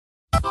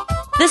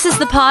This is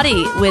The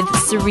Poddy with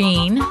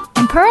Serene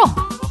and Pearl.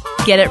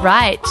 Get it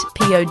right,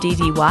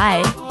 Poddy.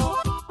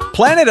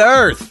 Planet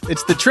Earth.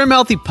 It's the Trim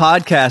Healthy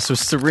podcast with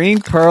Serene,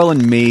 Pearl,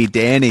 and me,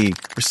 Danny.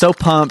 We're so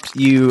pumped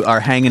you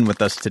are hanging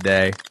with us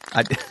today.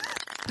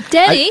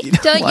 Danny,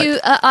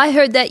 I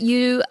heard that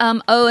you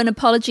owe an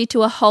apology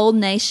to a whole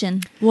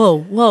nation.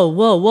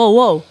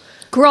 Whoa.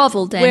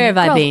 Grovel, Danny. Where have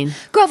I been?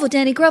 Grovel,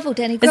 Danny, grovel,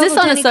 Danny. Is this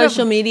on Danny, a social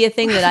grovel. media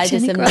thing that I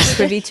just am not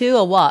privy to,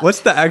 or what?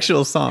 What's the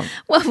actual song?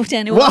 Waffle,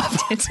 Danny, Waffle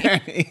waffle,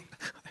 Danny. Danny.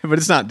 But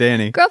it's not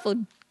Danny. Grovel.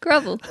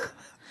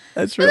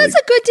 That's Well, really...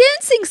 that's a good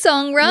dancing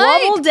song,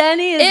 right? Wobble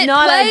Danny is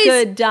not a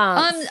good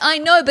dance. I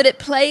know, but it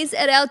plays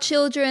at our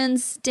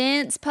children's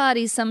dance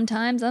parties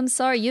sometimes. I'm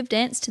sorry, you've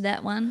danced to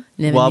that one.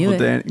 Never Wobble knew it.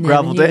 Danny. Never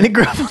Grovel knew Danny. it.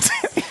 Grovel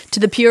Danny. To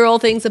the pure, all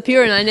things are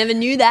pure, and I never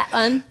knew that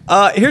one.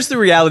 Here's the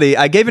reality.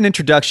 I gave an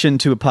introduction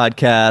to a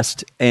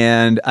podcast,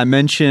 and I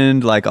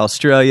mentioned like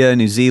Australia,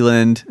 New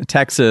Zealand,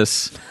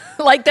 Texas.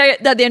 Like they're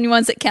the only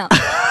ones that count.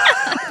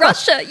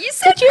 Russia. You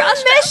said Did you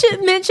Russia.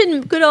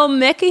 mention good old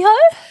Mexico?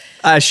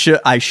 I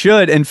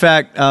should. In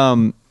fact,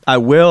 I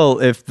will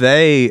if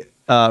they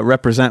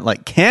represent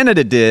like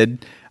Canada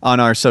did on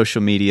our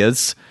social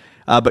medias.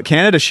 But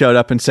Canada showed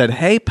up and said,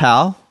 "Hey,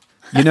 pal,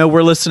 you know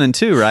we're listening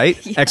too,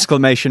 right?" Yeah.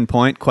 Exclamation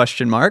point,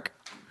 question mark.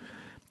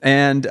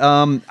 And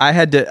I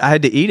had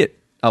to eat it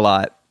a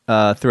lot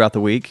throughout the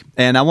week.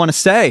 And I want to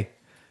say,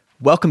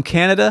 welcome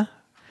Canada.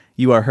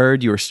 You are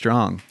heard. You are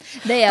strong.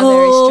 They are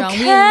very strong.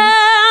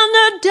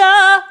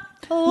 Canada.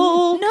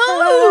 Oh,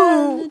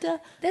 No. Canada.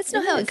 That's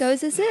not how it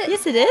goes, is it?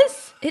 Yes, it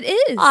is. It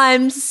is.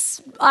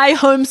 I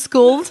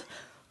homeschooled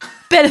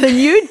better than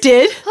you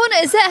did. Hold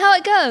on, is that how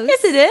it goes?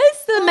 Yes, it is.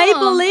 The Oh.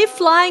 maple leaf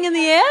flying in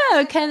the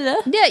air, Canada.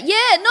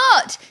 Yeah,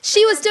 not.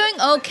 She was doing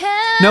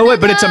Canada. No, wait,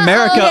 but it's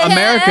America,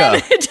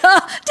 America. Da,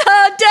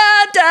 da,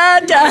 da, da,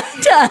 da,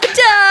 da,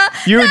 da.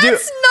 You were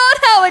That's not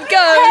how it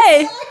goes.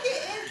 Hey.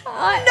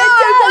 No,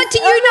 what do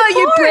you know,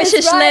 you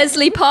British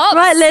Leslie Pops?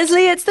 Right,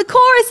 Leslie, it's the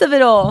chorus of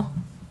it all.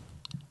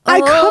 I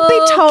could be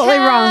totally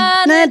wrong.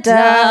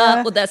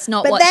 Canada. Well, that's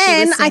not But what she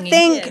then was I singing.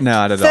 think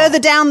Not at all. further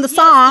down the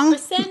song,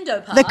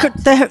 Crescendo part.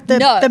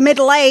 the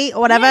middle eight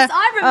or whatever. Yes,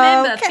 I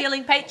remember Okay.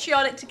 feeling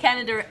patriotic to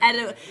Canada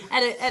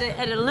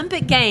at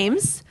Olympic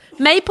Games.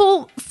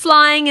 Maple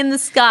flying in the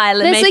sky.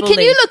 Leslie, maple can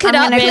you leaf. look it I'm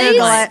up, gonna please?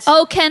 Google it.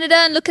 Oh, Canada,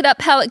 and look it up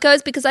how it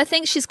goes because I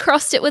think she's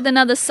crossed it with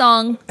another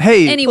song.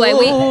 Hey. Anyway,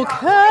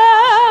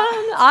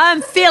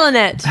 I'm feeling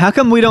it. How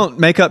come we don't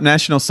make up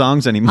national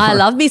songs anymore? I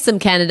love me some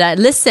Canada.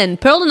 Listen,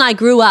 Pearl and I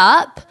grew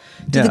up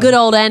to Yeah. the good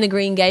old Anne of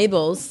Green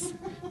Gables.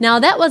 Now,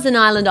 that was an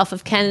island off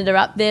of Canada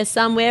up there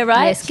somewhere,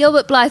 right? Yes,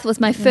 Gilbert Blythe was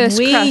my first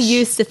we crush.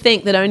 used to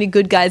think that only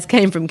good guys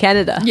came from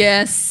Canada.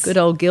 Yes. Good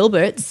old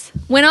Gilberts.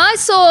 When I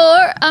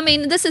saw, I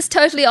mean, this is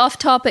totally off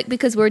topic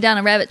because we're down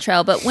a rabbit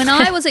trail, but when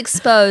I was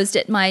exposed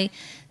at my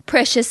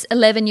precious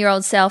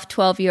 11-year-old self,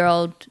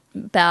 12-year-old,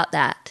 about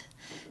that,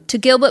 to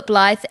Gilbert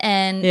Blythe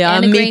and Yeah,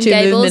 Anna Me Green Too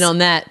Gables. movement on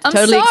that. I'm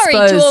Totally sorry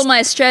exposed. to all my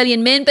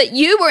Australian men, but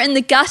you were in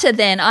the gutter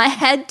then. I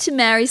had to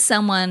marry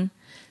someone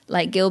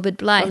like Gilbert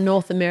Blythe. From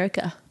North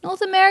America.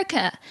 North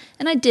America.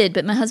 And I did,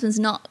 but my husband's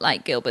not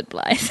like Gilbert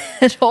Blythe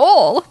at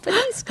all. But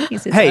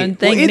he's his Hey, own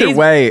thing. well, and either he's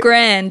way,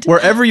 grand.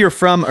 wherever you're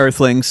from,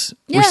 Earthlings,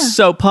 we're Yeah.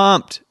 so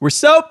pumped. We're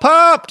so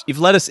pumped. You've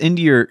let us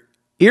into your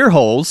ear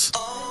holes.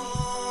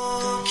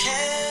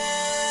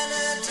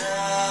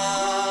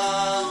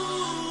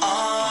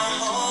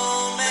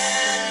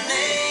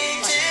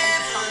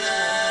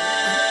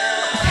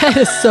 That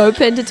is so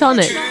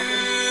pentatonic.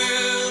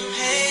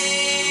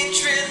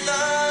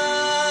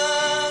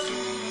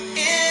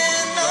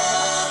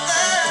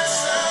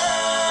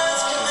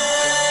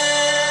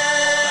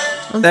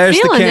 I'm There's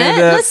the feeling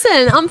Canada. it.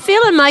 Listen, I'm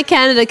feeling my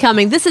Canada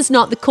coming. This is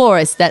not the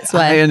chorus, that's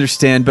why. I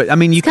understand, but I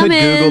mean, you Come could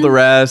Google in. the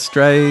rest,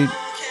 right?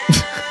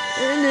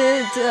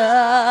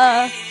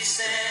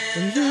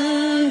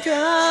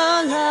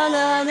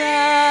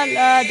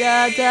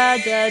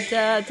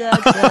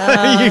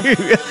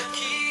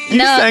 You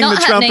No, sang not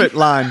the trumpet happening.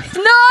 line.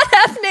 Not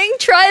happening.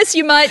 Try as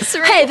you might,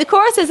 Serene. Hey, the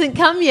chorus hasn't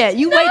come yet.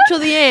 You wait till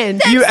the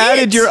end. You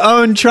added your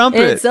own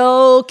trumpet. It's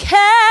oh Canada,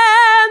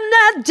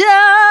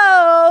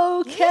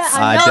 oh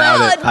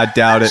I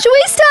doubt it. Should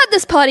we start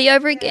this party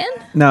over again?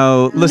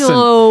 No, listen.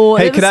 No,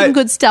 hey, there was some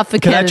good stuff for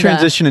Can Canada. I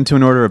transition into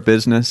an order of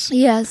business?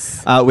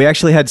 Yes. We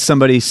actually had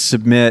somebody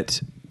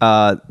submit.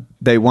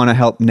 They want to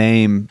help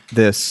name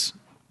this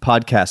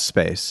podcast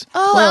space,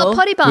 Oh, Well, our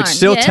potty barn. which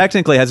still yeah.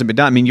 technically hasn't been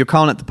done. I mean, you're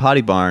calling it the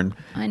Potty Barn,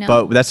 I know.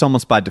 but that's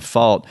almost by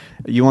default.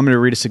 You want me to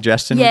read a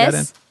suggestion? we got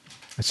Yes. in?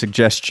 A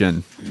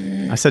suggestion.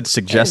 I said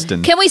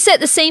suggestion. Can we set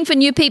the scene for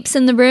new peeps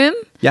in the room?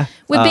 Yeah.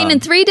 We've been in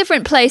 3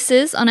 different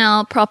places on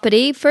our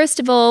property. First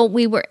of all,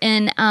 we were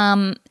in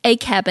a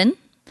cabin.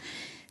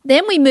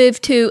 Then we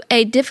moved to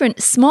a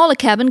different, smaller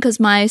cabin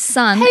because my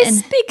son Hey, and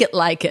speak it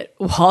like it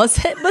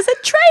was. It was a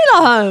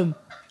trailer home.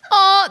 we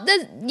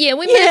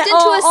moved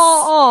into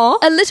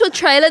a little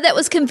trailer that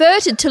was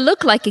converted to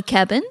look like a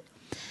cabin.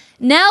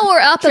 Now we're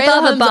up Trailer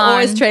above a homes are barn.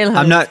 always trailer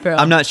homes.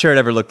 I'm not sure it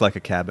ever looked like a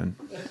cabin.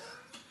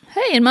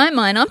 Hey, in my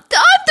mind, I'm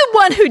the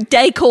one who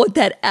decored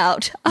that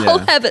out. I'll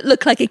Yeah. have it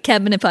look like a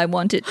cabin if I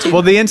want it to.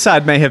 Well, the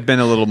inside may have been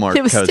a little more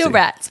There was cozy. still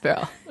rats,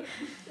 bro.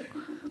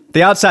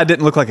 The outside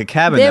didn't look like a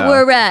cabin, There though.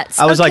 were rats.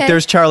 I was like, Okay.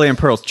 there's Charlie and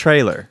Pearl's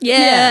trailer.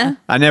 yeah.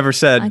 I never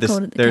said I this.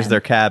 called it the There's cabin.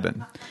 their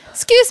cabin.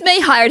 Excuse me,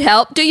 hired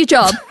help. Do your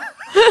job.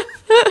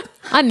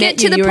 I met Get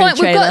to you. the You were in point.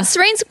 a We've got trailer.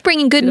 Serene's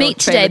bringing good meat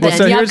today, Trailer but so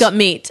Dan. Yeah, here's- I've got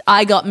meat.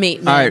 I got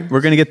meat, man. All right,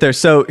 we're going to get there.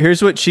 So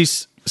here's what she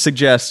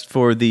suggests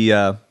for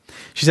the,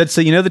 she said,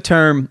 so you know the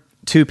term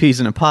 2 peas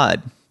in a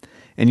pod?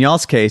 In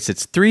y'all's case,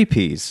 it's 3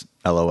 peas,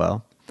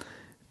 LOL.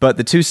 But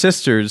the 2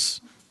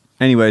 sisters,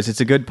 anyways, it's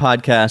a good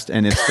podcast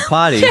and it's the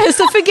potty. Yeah,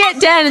 so forget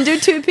Dan and do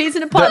 2 peas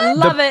in a pot.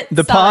 Love it.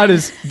 The pod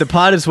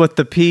is what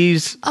the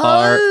peas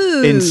are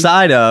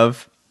inside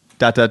of, ...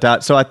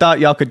 So I thought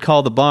y'all could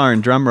call the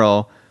barn, drum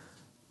roll,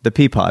 the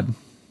pea pod.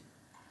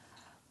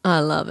 I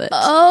love it.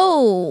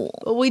 oh,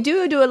 Well, we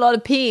do a lot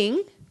of peeing.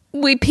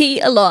 we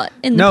pee a lot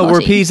in the No, potty.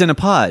 we're peas in a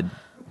pod.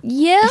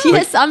 Yeah.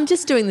 Yes, I'm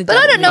just doing the. But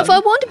I don't know if I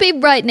want to be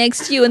right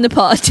next to you in the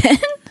pod, Dan.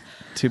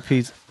 2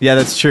 peas. Yeah,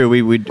 that's true.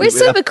 We're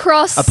sort of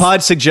across a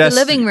pod suggests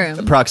the living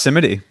room.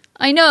 proximity.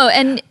 I know,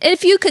 and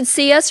if you could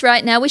see us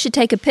right now, we should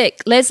take a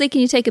pic. Leslie, can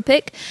you take a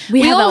pic?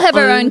 We all have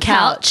our own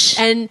couch.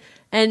 and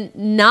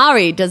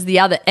Nari does the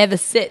other ever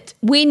sit.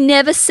 We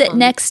never sit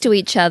next to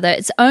each other.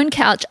 It's own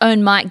couch,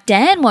 own mic.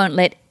 Dan won't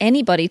let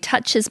anybody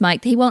touch his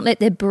mic. He won't let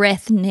their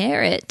breath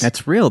near it.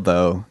 That's real,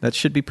 though. That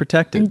should be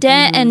protected. And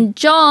Dan and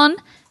John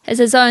has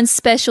his own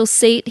special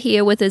seat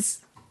here with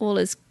all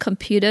his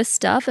computer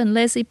stuff. And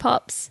Leslie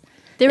Pops.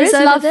 There is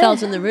over love there.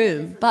 felt in the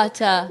room, but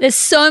There's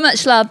so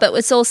much love, but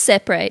it's all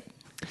separate.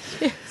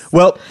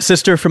 Well,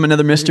 sister from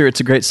another mister, it's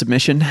a great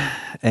submission.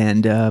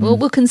 And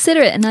We'll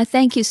consider it, and I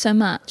thank you so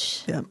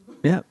much. yeah.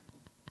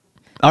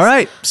 All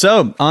right.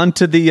 So on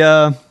to the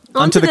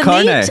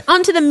carne. meat.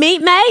 Onto the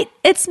meat, mate.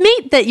 It's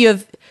meat that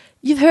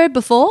you've heard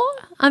before.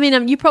 I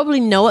mean, you probably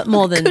know it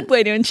more than Good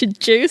way to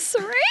introduce,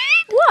 Serene.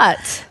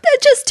 what.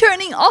 They're just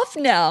turning off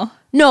now.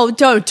 No,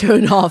 don't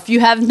turn off.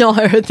 You have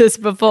not heard this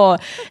before.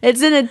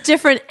 It's in a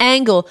different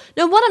angle.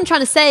 No, what I'm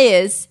trying to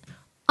say is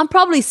I'm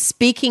probably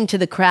speaking to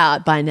the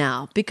crowd by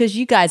now because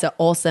you guys are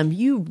awesome.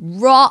 You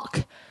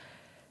rock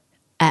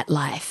at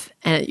life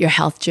and at your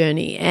health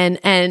journey.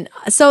 And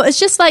so it's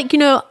just like,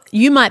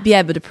 you might be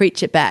able to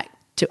preach it back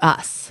to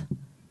us,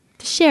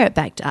 to share it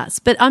back to us.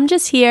 But I'm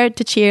just here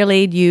to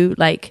cheerlead you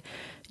like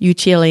you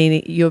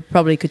cheerlead. You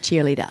probably could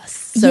cheerlead us.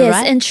 So, yes,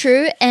 right? and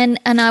true. And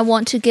I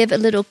want to give a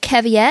little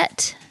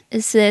caveat.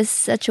 Is there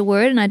such a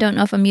word? And I don't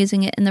know if I'm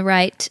using it in the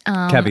right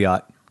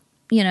Caveat.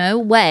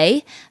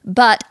 way,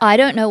 but I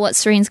don't know what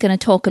Serene's going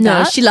to talk about.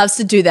 No, she loves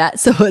to do that.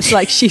 So it's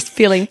like she's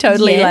feeling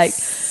totally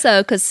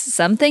so because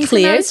some things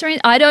Cleared. Serene,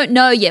 I don't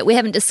know yet. We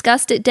haven't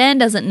discussed it. Dan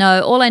doesn't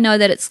know. All I know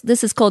that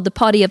this is called the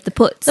Poddy of the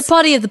Puts. the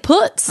Poddy of the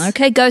Puts.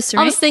 Okay, go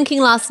Serene. I was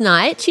thinking last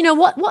night,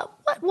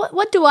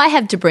 what do I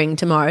have to bring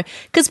tomorrow?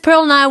 Because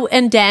Pearl and I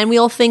and Dan, we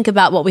all think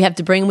about what we have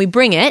to bring. We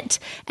bring it.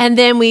 And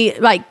then we,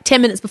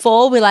 10 minutes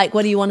before, we're like,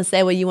 what do you want to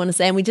say? What do you want to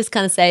say? And we just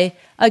kind of say,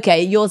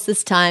 okay, yours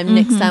this time.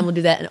 Next time we'll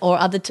do that. Or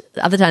other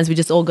times we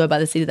just all go by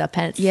the seat of our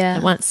pants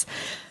at once.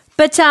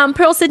 But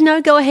Pearl said,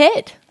 no, go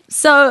ahead.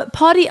 So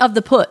Poddy of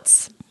the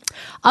Puts.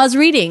 I was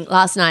reading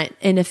last night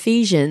in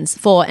Ephesians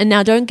 4. And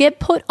now don't get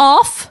put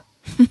off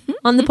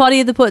on the Poddy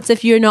of the Puts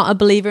if you're not a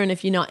believer and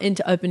if you're not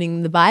into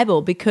opening the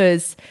Bible,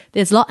 because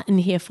there's a lot in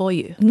here for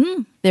you.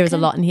 There is a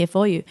lot in here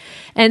for you.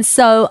 And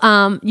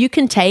so you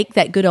can take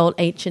that good old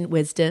ancient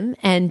wisdom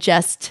and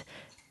just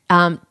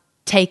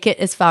take it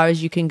as far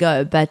as you can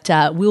go. But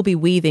we'll be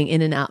weaving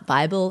in and out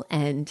Bible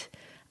and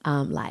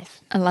life.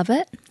 I love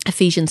it.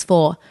 Ephesians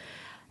 4.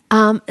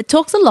 It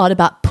talks a lot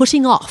about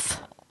putting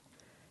off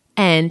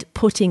and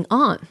putting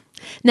on.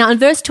 Now in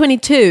verse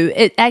 22,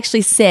 it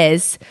actually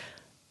says,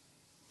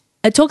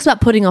 it talks about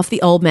putting off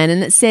the old man,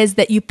 and it says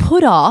that you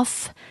put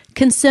off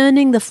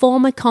concerning the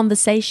former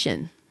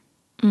conversation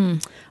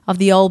of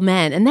the old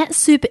man. And that's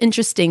super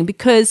interesting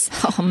because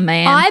Oh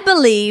man, I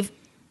believe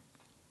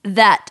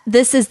that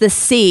this is the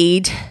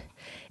seed.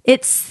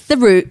 It's the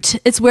root.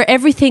 It's where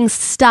everything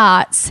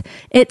starts.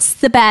 It's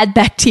the bad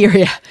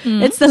bacteria.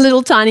 It's the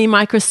little tiny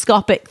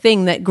microscopic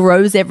thing that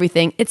grows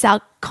everything. It's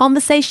our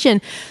conversation.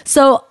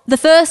 So the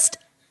first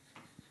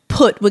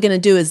put we're going to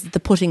do is the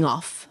putting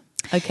off.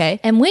 Okay.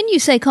 And when you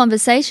say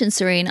conversation,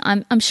 Serene,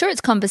 I'm sure it's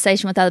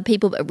conversation with other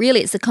people, but really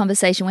it's the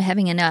conversation we're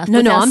having in our with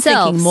I'm ourselves.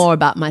 thinking more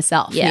about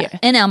myself yeah, here.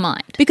 in our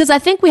mind. Because I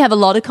think we have a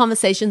lot of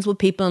conversations with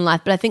people in life,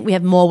 but I think we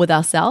have more with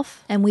ourselves.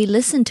 And we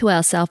listen to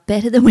ourselves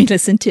better than we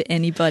listen to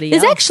anybody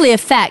There's else. actually a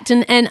fact,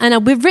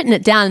 and we've written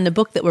it down in the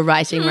book that we're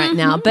writing right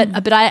now,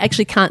 but I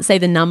actually can't say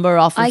the number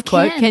off of I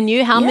quote. Can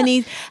you?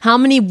 How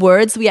many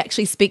words we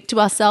actually speak to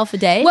ourselves a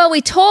day? Well,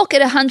 we talk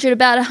at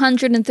about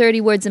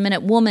 130 words a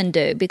minute. Women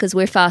do, because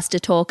we're faster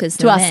talkers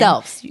To than men.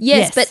 ourselves.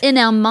 Yes, but in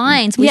our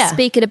minds, we Yeah.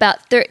 speak at about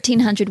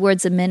 1,300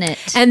 words a minute.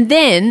 And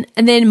then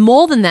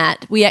more than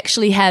that, we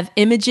actually have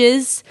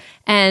images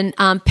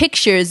and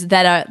pictures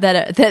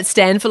that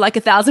stand for like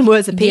 1,000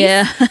 words a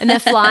piece, and they're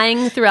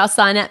flying through our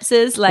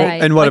synapses.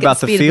 Like, and what like about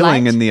the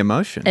feeling and the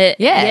emotion?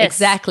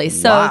 Exactly.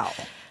 So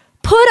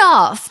put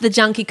off the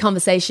junky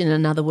conversation.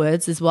 In other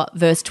words, is what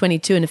verse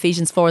 22 in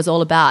Ephesians 4 is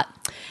all about.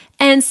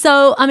 And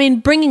so, I mean,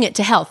 bringing it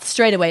to health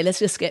straight away. Let's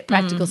just get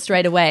practical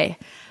straight away.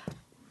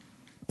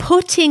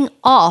 Putting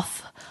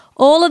off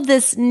all of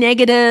this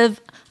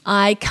negative,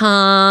 I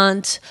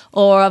can't,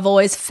 or I've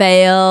always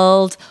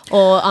failed,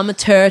 or I'm a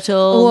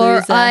turtle, or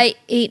loser. I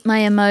eat my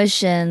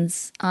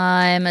emotions.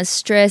 I'm a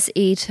stress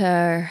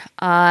eater.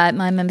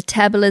 My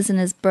metabolism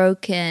is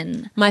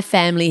broken. My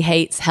family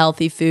hates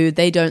healthy food.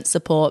 They don't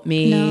support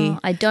me. No,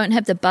 I don't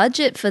have the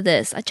budget for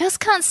this. I just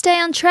can't stay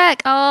on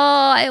track. Oh,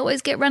 I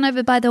always get run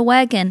over by the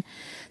wagon.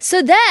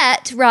 So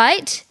that,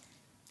 right,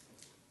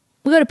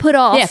 we got to put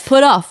off. Yeah,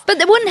 put off. But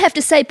they wouldn't have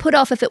to say put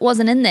off if it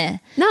wasn't in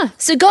there. No.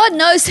 So God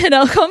knows that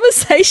our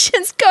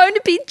conversation's going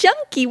to be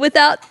junky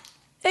without...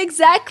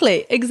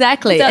 Exactly.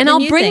 Without And the I'll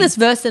new bring thing. this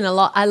verse in a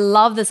lot. I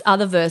love this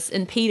other verse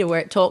in Peter where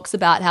it talks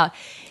about how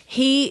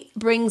he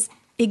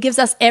gives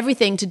us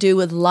everything to do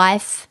with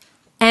life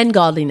and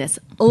godliness.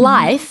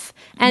 Life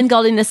and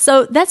godliness.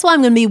 So that's why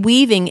I'm going to be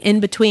weaving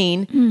in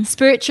between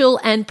spiritual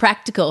and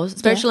practical,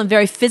 spiritual and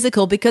very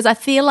physical, because I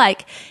feel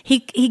like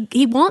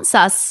he wants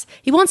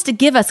to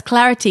give us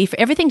clarity for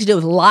everything to do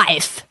with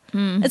life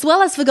as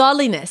well as for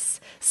godliness.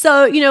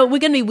 So, we're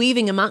going to be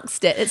weaving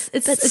amongst it.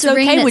 It's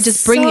Serene, okay. We're it's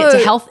just bringing it to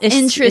health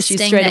issues interesting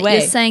straight that away.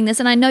 you're saying this,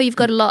 and I know you've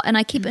got a lot, and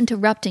I keep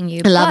interrupting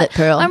you. I love but it,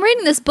 Pearl. I'm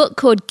reading this book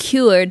called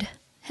Cured.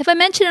 Have I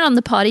mentioned it on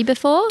the potty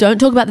before? Don't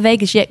talk about the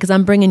Vegas yet because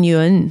I'm bringing you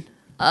in.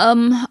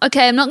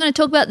 Okay, I'm not going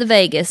to talk about the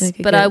Vegas,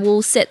 Okay, but good. I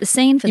will set the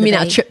scene for You the mean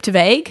our Vegas. trip to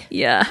Vague?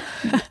 Yeah.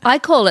 I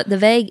call her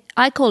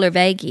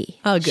Vaggie.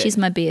 Oh, good. She's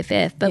my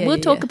BFF, but Yeah, we'll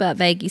yeah, talk yeah. about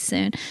Vaggie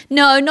soon.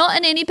 No, not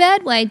in any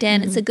bad way,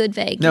 Dan. It's a good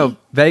Vaggie. No,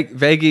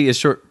 Vaggie is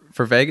short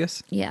for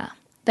Vegas. Yeah.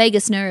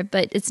 Vegas nerd,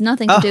 but it's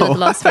nothing to do with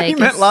Las I thought Vegas.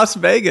 you meant Las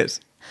Vegas.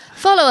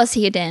 Follow us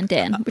here, Dan.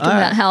 We're talking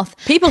about health.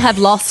 People have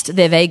lost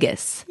their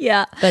Vegas.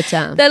 Yeah. But,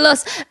 they're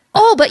lost.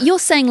 Oh, but you're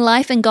saying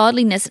life and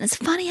godliness. And it's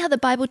funny how the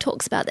Bible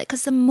talks about that,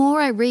 because the more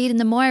I read and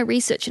the more I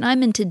research, and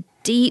I'm into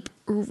deep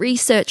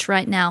research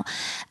right now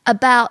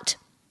about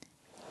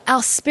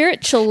our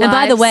spiritual lives. And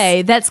by the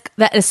way, that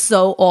is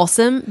so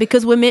awesome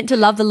because we're meant to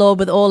love the Lord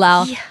with all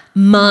our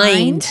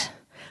mind,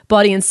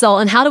 body, and soul.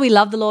 And how do we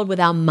love the Lord with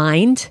our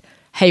mind?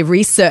 Hey,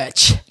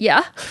 research.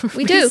 Yeah,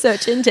 we do.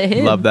 Research into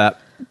Him. Love that.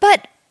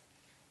 But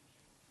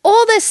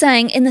all they're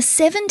saying in the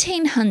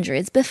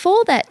 1700s,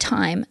 before that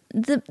time,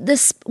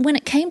 when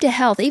it came to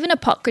health, even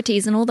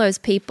Hippocrates and all those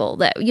people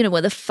that were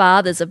the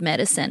fathers of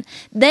medicine,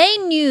 they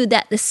knew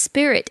that the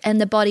spirit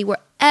and the body were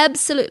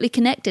absolutely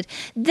connected.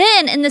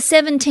 Then in the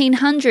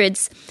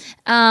 1700s,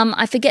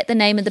 I forget the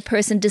name of the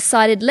person,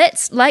 decided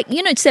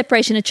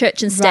separation of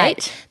church and state.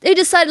 Right. They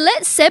decided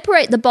let's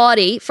separate the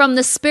body from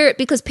the spirit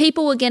because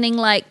people were getting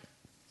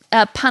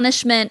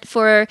punishment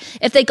for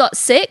if they got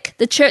sick.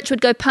 The church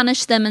would go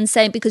punish them and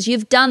say, because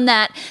you've done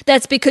that,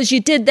 that's because you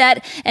did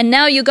that, and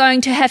now you're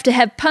going to have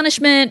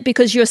punishment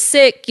because you're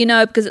sick,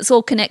 because it's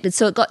all connected.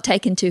 So it got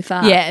taken too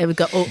far. Yeah, it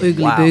got all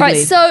oogly boogly. Right,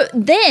 so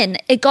then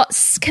it got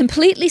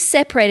completely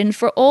separated, and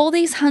for all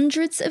these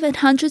hundreds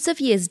of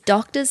years,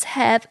 doctors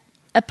have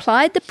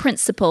applied the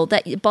principle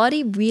that your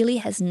body really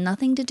has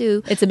nothing to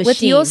do It's a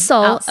with your machine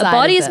soul. A outside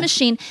body of is the-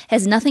 machine,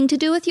 has nothing to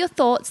do with your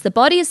thoughts. The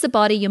body is the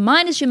body, your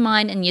mind is your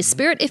mind, and your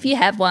spirit, if you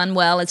have one,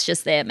 well, it's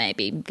just there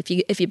maybe,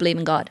 if you believe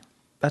in God.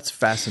 That's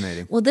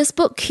fascinating. Well, this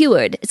book,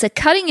 Cured, it's a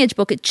cutting-edge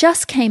book. It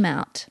just came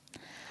out.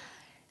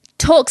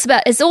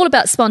 It's all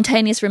about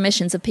spontaneous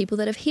remissions of people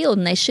that have healed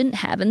and they shouldn't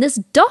have. And this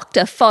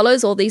doctor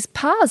follows all these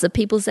paths of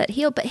people that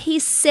heal. But he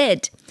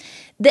said,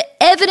 the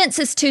evidence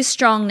is too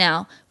strong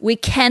now. We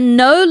can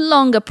no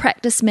longer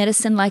practice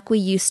medicine like we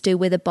used to,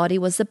 where the body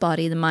was the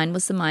body, the mind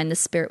was the mind, the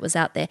spirit was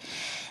out there.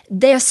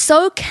 They're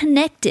so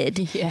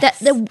connected that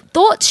the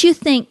thoughts you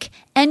think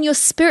and your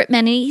spirit,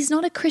 man, and he's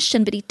not a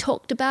Christian, but he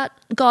talked about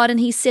God and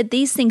he said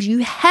these things. You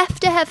have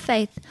to have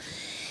faith.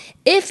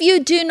 If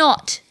you do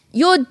not,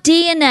 your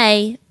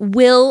DNA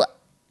will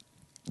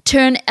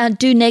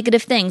do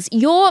negative things.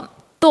 Your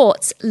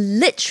thoughts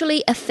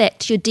literally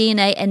affect your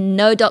DNA, and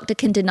no doctor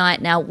can deny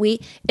it now.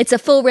 It's a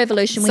full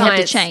revolution. We have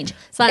to Science. change.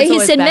 Science He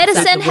always said backs up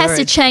medicine the has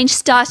to word. change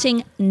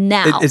starting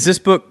now. Is this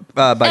book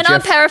by and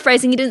I'm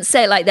paraphrasing. He didn't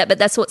say it like that, but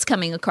that's what's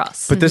coming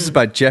across. But this is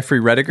by Jeffrey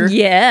Rediger?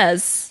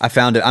 Yes. I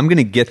found it. I'm going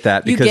to get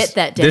that You because get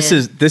that, Dan. this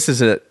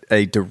is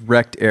a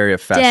direct area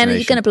of fascination. Dan,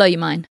 you're going to blow your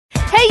mind.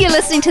 Hey, you're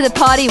listening to The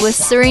Potty with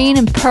Serene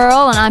and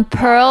Pearl, and I'm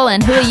Pearl,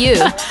 and who are you?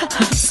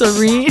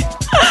 Serene.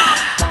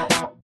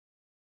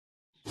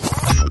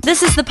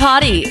 This is The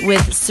Potty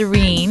with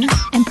Serene.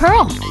 And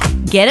Pearl.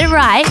 Get it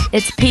right.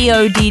 It's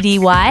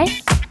Poddy.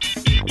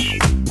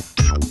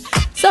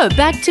 So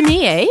back to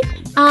me, eh?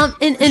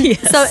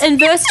 So in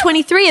verse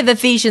 23 of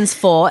Ephesians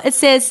 4, it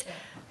says,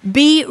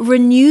 be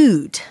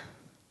renewed.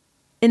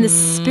 in the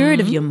spirit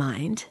of your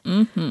mind.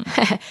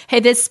 Hey,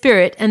 there's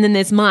spirit and then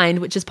there's mind,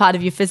 which is part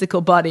of your physical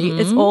body.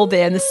 It's all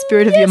there in the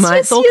spirit of your mind.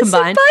 It's all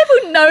combined. The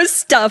Bible knows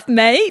stuff,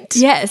 mate.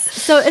 Yes.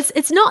 So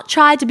it's not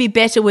try to be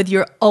better with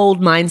your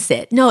old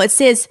mindset. No, it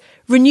says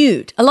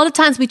renewed. A lot of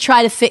times we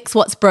try to fix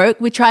what's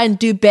broke. We try and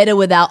do better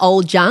with our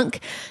old junk.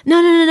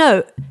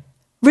 No.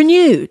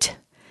 Renewed.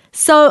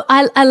 So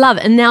I love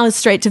it. And now it's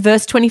straight to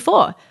verse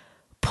 24.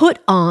 Put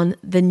on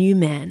the new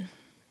man,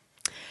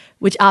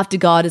 which after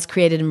God is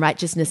created in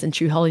righteousness and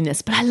true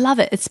holiness. But I love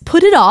it. It's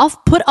put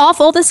off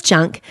all this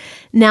junk.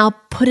 Now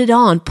put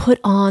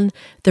on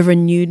the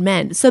renewed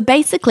man. So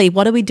basically,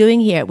 what are we doing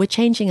here? We're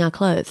changing our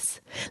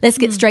clothes. Let's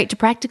get straight to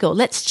practical.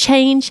 Let's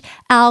change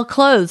our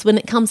clothes when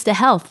it comes to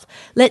health.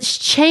 Let's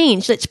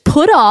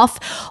put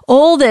off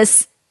all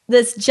this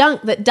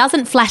junk that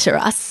doesn't flatter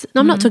us. And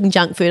I'm not talking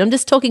junk food. I'm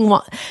just talking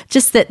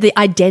the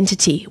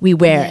identity we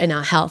wear in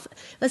our health.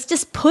 Let's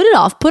just put it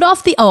off. Put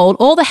off the old,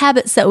 all the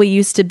habits that we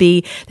used to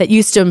be, that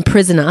used to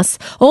imprison us,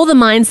 all the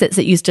mindsets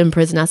that used to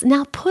imprison us.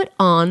 Now put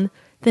on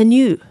the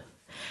new.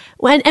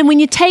 When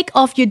you take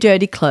off your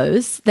dirty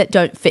clothes that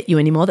don't fit you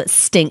anymore, that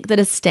stink, that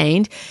are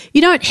stained,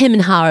 you don't hem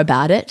and haw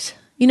about it.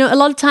 You know, a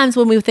lot of times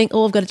when we think,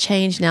 I've got to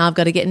change now, I've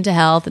got to get into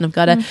health, and I've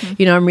got to,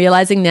 I'm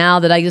realizing now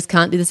that I just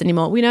can't do this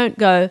anymore. We don't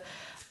go,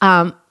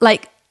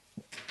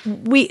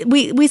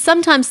 we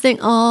sometimes think,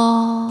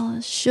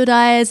 should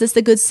I? Is this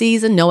the good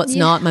season? No, it's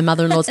not. My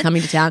mother-in-law's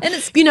coming to town. And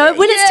it's, when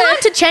it's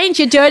time to change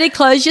your dirty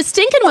clothes, you're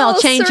stinking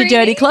change your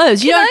dirty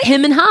clothes. You don't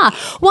hem and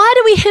ha. Why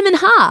do we hem and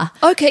ha?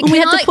 Okay, can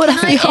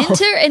I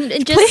enter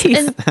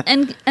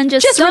and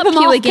just stop rip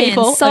 'em you off, again?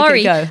 people.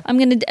 Sorry, Okay, go. I'm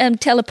going to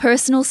tell a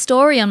personal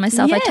story on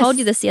myself. Yes. I told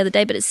you this the other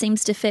day, but it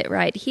seems to fit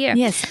right here.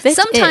 Yes, fit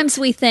sometimes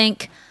it. we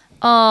think,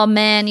 oh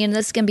man,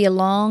 this is going to be a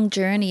long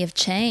journey of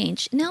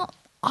change. Now,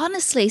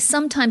 honestly,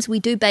 sometimes we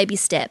do baby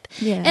step.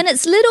 Yeah. And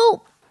it's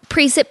little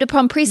precept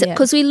upon precept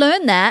because we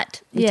learn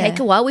that. We take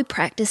a while, we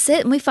practice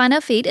it, and we find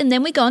our feet, and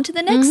then we go on to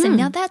the next thing.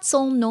 Now, that's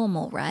all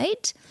normal,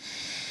 right?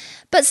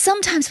 But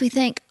sometimes we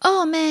think,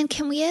 oh man,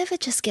 can we ever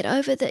just get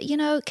over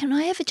that? Can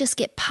I ever just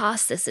get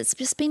past this? It's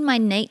just been my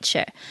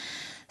nature.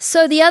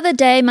 So the other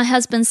day, my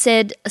husband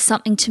said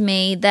something to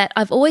me that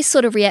I've always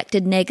sort of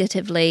reacted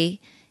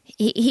negatively.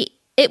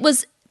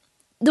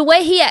 The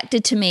way he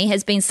acted to me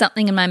has been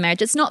something in my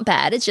marriage. It's not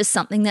bad. It's just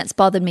something that's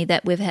bothered me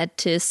that we've had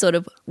to sort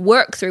of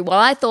work through. Well,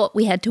 I thought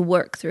we had to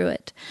work through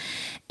it.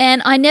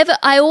 And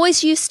I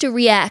always used to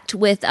react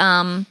with,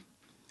 I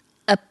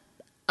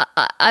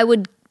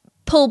would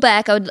pull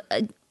back.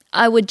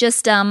 I would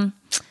just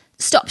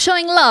stop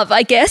showing love,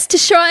 I guess, to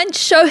try and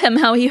show him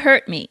how he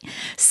hurt me.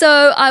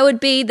 So I would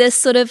be this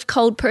sort of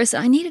cold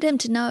person. I needed him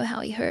to know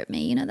how he hurt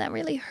me. That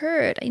really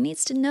hurt. He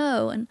needs to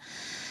know. And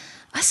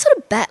I was sort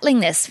of battling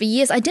this for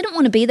years. I didn't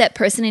want to be that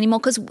person anymore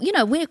because,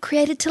 we're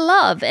created to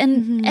love.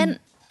 And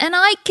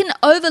I can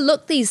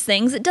overlook these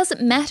things. It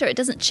doesn't matter. It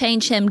doesn't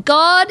change him.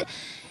 God,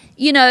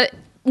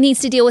 needs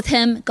to deal with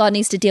him. God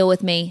needs to deal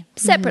with me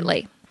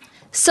separately.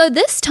 So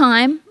this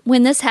time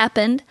when this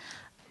happened,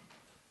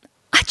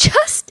 I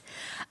just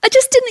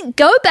didn't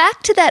go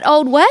back to that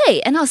old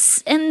way. And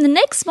the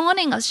next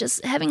morning I was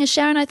just having a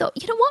shower and I thought,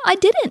 you know what? I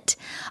didn't.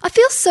 I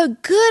feel so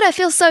good. I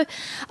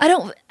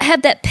don't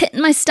have that pit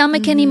in my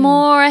stomach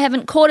anymore.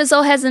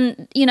 Cortisol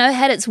hasn't,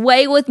 had its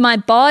way with my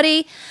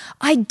body.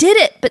 I did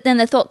it. But then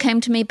the thought came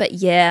to me, but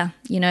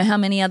how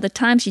many other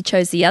times you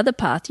chose the other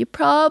path? You're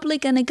probably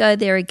going to go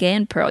there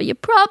again, Pearl. You're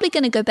probably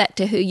going to go back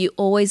to who you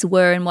always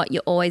were and what you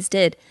always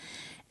did.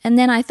 And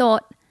then I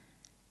thought,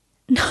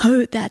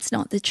 no, that's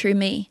not the true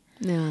me.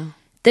 No.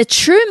 The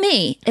true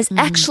me is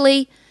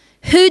actually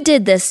who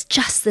did this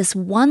just this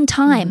one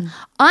time.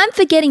 I'm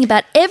forgetting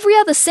about every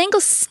other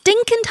single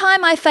stinking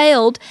time I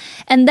failed.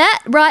 And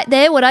that right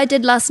there, what I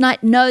did last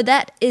night, no,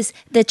 that is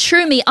the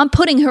true me. I'm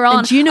putting her on.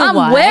 And do you know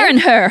why? I'm wearing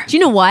her. Do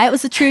you know why it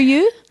was the true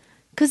you?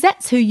 Because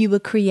that's who you were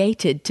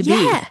created to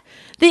be.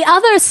 The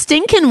other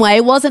stinking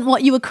way wasn't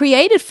what you were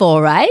created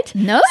for, right?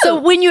 No. So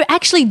when you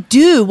actually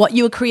do what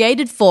you were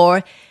created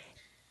for,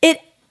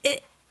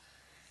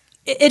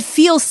 it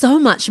feels so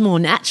much more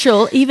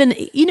natural, even, but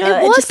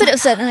it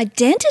was an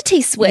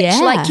identity switch. Yeah.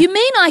 Like, you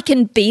mean I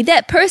can be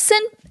that person?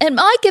 Am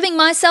I giving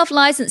myself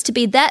license to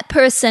be that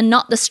person,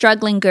 not the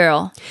struggling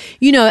girl?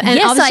 And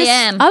yes, I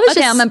am.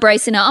 I'm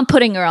embracing her. I'm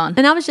putting her on.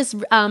 And I was just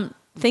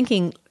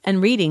thinking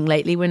and reading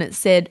lately when it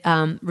said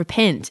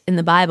repent in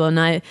the Bible, and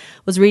I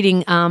was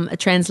reading a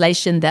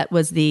translation that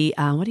was the,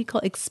 what do you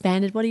call it?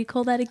 Expanded? What do you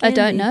call that again? I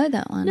don't know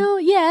that one. No,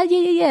 yeah.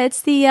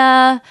 It's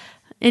the...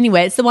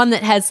 Anyway, it's the one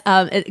that has,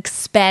 it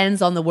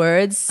expands on the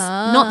words,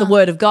 not the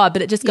word of God,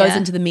 but it just goes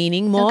into the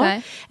meaning more.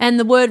 Okay. And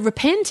the word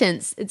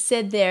repentance, it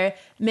said there,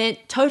 meant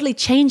totally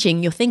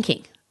changing your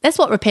thinking. That's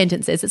what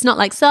repentance is. It's not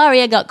like,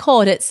 sorry, I got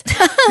caught. It's,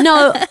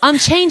 no, I'm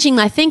changing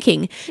my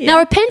thinking. Yeah. Now,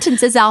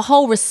 repentance is our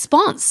whole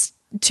response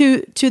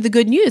to the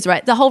good news,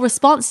 right? The whole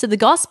response to the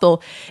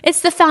gospel. It's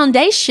the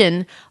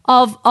foundation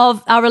of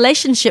our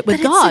relationship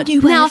with God. It's a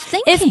new way of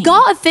thinking. If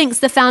God thinks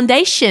the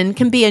foundation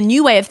can be a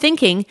new way of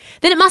thinking,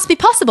 then it must be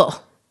possible.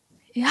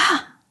 Yeah.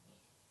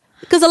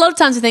 Because a lot of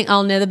times we think,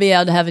 I'll never be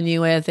able to have a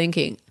new way of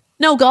thinking.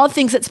 No, God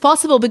thinks it's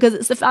possible because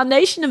it's the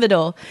foundation of it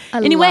all.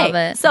 Anyway, love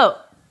it. So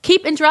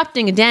keep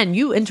interrupting. And Dan,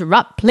 you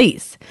interrupt,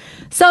 please.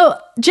 So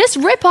just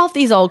rip off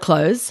these old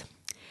clothes.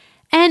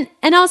 And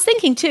I was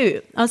thinking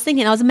too, I was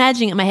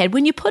imagining in my head,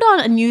 when you put on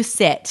a new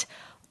set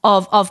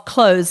of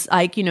clothes,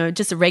 like,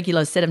 just a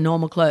regular set of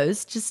normal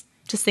clothes, just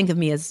think of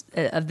me as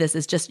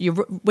just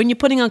when you're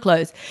putting on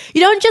clothes,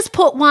 you don't just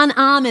put one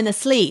arm in a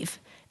sleeve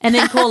and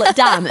then call it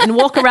done and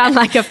walk around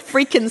like a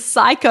freaking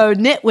psycho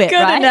nitwit, Good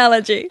right?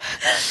 analogy.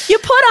 You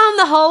put on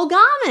the whole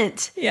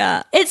garment.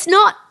 Yeah. It's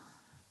not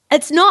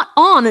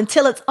on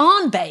until it's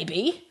on,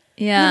 baby.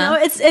 Yeah.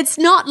 It's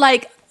not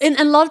like, and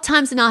a lot of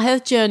times in our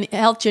health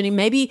journey,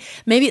 maybe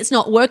it's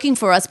not working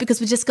for us because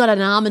we just got an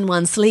arm and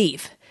one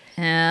sleeve.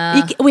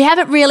 Yeah. We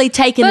haven't really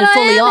taken it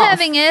fully off. But I am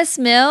having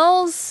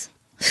S-mills.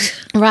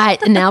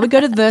 Right, and now we go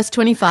to verse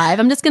 25.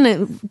 I'm just going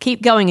to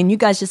keep going, and you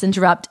guys just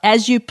interrupt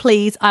as you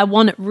please. I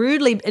want it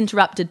rudely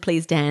interrupted,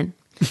 please, Dan.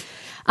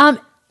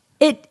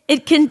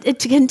 It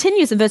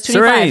continues in verse 25.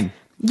 Serene.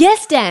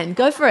 Yes, Dan,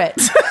 go for it.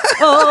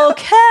 Oh,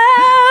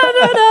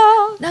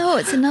 Canada. No,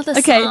 it's another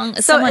Okay, song.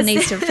 so Someone it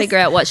needs to says- figure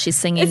out what she's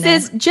singing It there.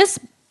 says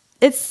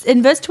it's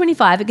in verse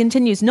 25. It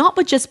continues not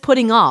with just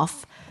putting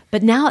off,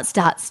 but now it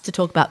starts to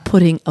talk about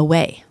putting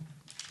away.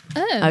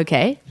 Oh.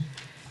 Okay.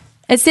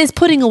 It says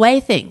putting away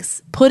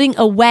things, putting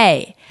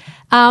away,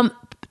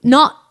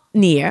 not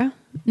near,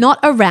 not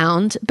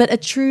around, but a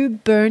true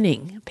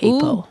burning,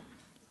 people.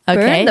 Ooh.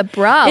 Okay. Burn the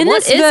bra. In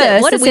What this is it?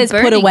 verse, What are it we says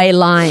put burning? away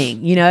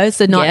lying,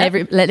 so not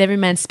Yeah. let every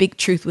man speak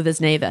truth with his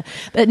neighbor.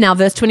 But now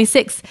verse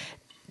 26,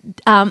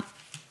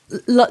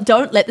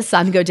 don't let the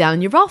sun go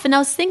down your wrath. And I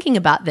was thinking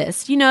about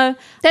this,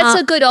 That's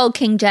a good old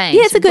King James.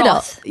 yeah, it's a good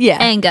Wrath, old, yeah,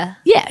 anger.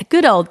 yeah,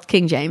 good old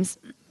King James.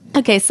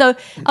 Okay, so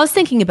I was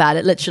thinking about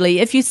it literally.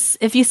 If you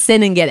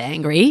sin and get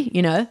angry,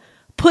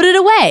 put it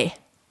away,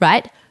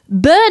 right?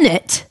 Burn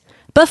it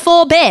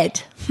before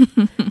bed.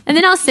 And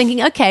then I was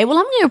thinking, okay, well,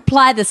 I'm going to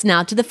apply this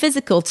now to the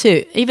physical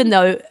too, even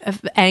though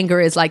anger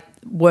is like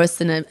worse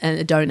than a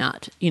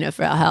donut,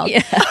 for our health.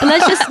 Yeah. But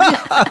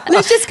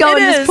let's just go and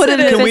just put it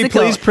in the Can we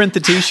physical. please print the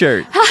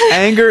T-shirt?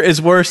 Anger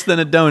is worse than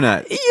a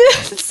donut. Yeah,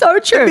 it's so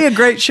true. It'd be a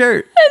great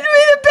shirt. It'd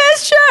be the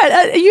best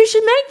shirt. You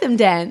should make them,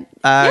 Dan.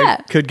 I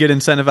could get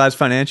incentivized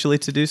financially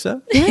to do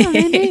so. Yeah,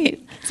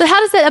 maybe. So how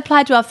does that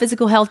apply to our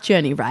physical health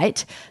journey,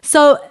 right?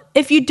 So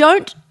if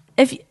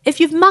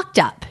you've mucked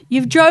up,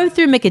 you've drove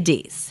through Mickey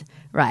D's,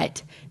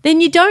 right?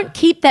 Then you don't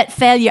keep that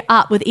failure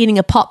up with eating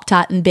a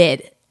Pop-Tart in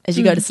bed as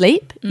you go to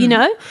sleep, You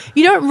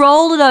don't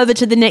roll it over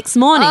to the next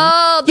morning.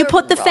 Oh, you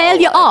put the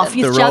failure off.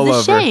 You The shove the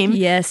rollover. shame.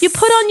 Yes. You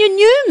put on your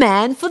new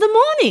man for the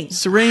morning.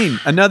 Serene,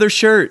 another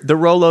shirt. The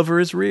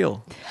rollover is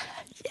real.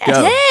 Go.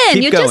 Dan,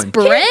 Keep you're going. just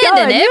branding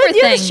You're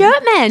everything. the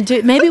shirt man.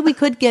 Maybe we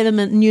could get him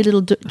a new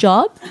little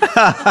job.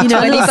 A little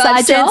 25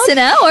 side job. cents an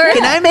hour.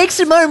 Can I make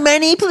some more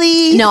money,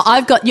 please? No,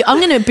 I've got you. I'm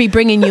going to be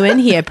bringing you in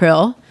here,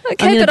 Pearl.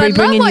 Okay, but I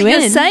love what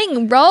you're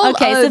saying. Roll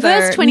Okay, over. so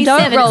verse 27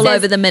 Don't roll says-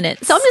 over the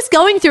minutes. So I'm just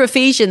going through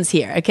Ephesians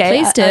here, okay?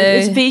 Please do.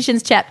 It's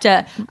Ephesians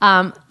chapter,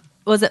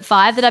 was it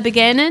 5 that I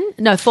began in?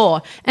 No,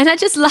 4. And I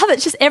just love it.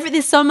 It's just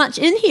there's so much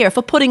in here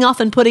for putting off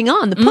and putting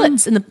on. The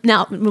puts and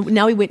now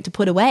we went to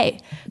put away.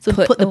 So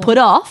put the put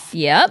off,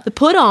 Yep. the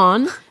put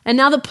on, and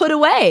now the put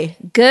away.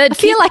 Good. I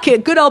feel like a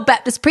good old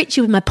Baptist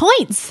preacher with my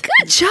points.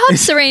 Good job,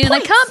 Serena. And I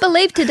can't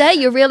believe today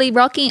you're really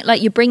rocking it,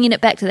 like you're bringing it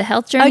back to the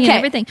health journey and Okay.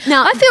 everything.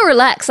 Now- I feel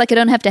relaxed, like I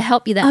don't have to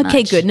help you that much.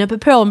 Okay, good. No, but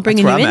Pearl, I'm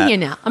bringing you That's in where I'm here at.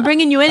 now. I'm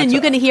bringing you in, and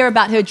you're going to hear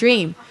about her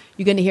dream.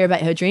 You're going to hear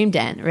about her dream,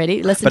 Dan.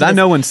 Ready? Listen. But to I this.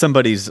 know when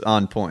somebody's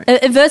on point.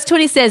 In verse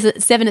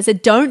 27, it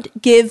said,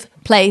 "Don't give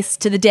place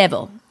to the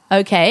devil."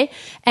 Okay,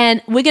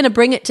 and we're going to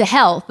bring it to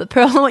health. But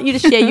Pearl, I want you to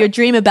share your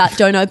dream about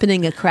don't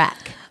opening a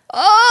crack.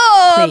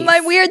 Oh, Please.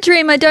 my weird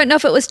dream. I don't know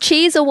if it was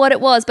cheese or what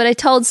it was, but I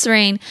told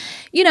Serene,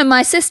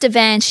 my sister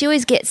Vange, she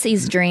always gets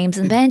these dreams,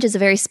 and Vange is a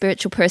very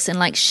spiritual person.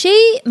 Like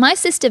my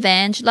sister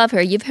Vange, love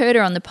her. You've heard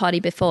her on the potty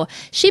before.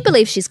 She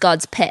believes she's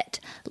God's pet.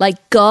 Like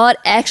God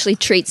actually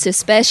treats her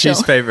special.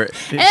 She's favorite.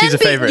 And She's a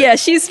favorite. Yeah,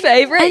 she's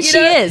favorite. And she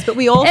is, but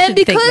we all And should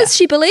think because that.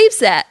 she believes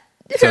that,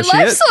 So her she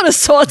life is.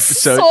 sort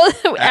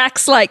of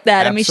acts like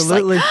that. I mean, she's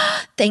Absolutely. like,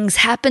 things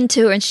happen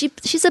to her, and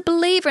she's a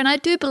believer, and I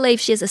do believe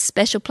she has a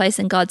special place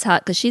in God's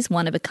heart because she's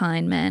one of a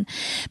kind, man.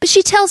 But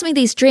she tells me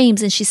these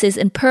dreams, and she says,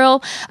 "And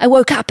Pearl, I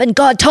woke up and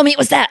God told me it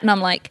was that," and I'm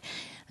like,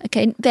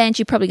 "Okay, Vange,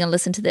 you're probably going to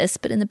listen to this,"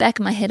 but in the back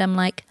of my head, I'm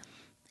like,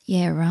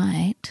 "Yeah,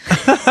 right."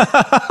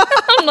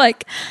 I'm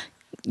like,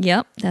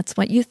 "Yep, that's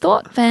what you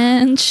thought,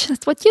 Vange.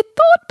 That's what you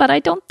thought, but I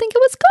don't think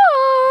it was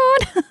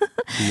God."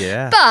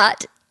 Yeah.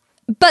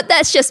 But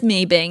that's just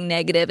me being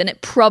negative, and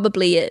it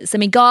probably is. I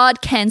mean,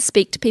 God can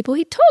speak to people.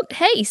 He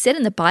said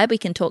in the Bible he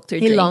can talk through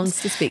He dreams.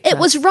 longs to speak to It us.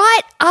 was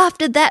right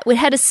after that we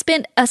had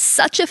spent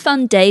such a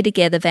fun day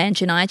together,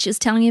 Vange and I. She was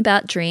telling me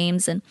about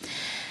dreams, and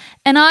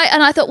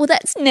I thought, well,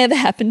 that's never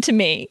happened to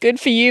me. Good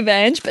for you,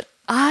 Vange. But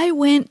I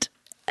went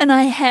and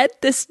I had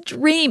this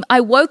dream.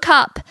 I woke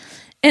up,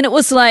 and it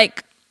was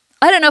like,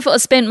 I don't know if it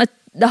was spent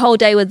the whole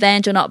day with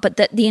Vange or not, but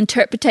that the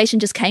interpretation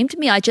just came to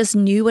me. I just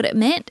knew what it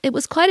meant. It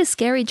was quite a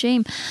scary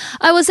dream.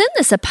 I was in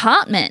this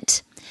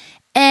apartment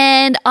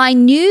and I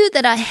knew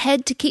that I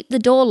had to keep the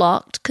door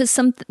locked because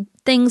some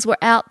things were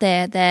out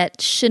there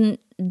that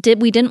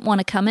we didn't want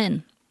to come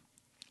in.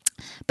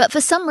 But for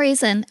some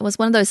reason, it was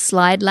one of those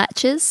slide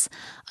latches.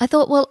 I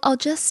thought, well, I'll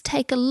just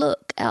take a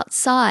look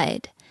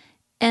outside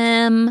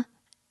and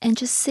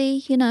just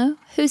see,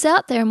 who's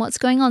out there and what's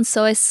going on.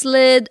 So I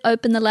slid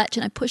open the latch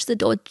and I pushed the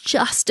door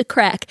just a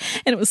crack.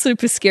 And it was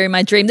super scary,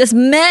 my dream. This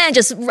man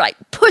just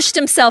pushed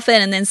himself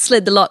in and then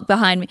slid the lock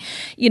behind me,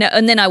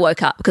 and then I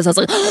woke up because I was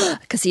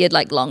like, because he had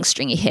like long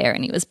stringy hair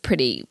and he was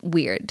pretty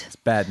weird. It's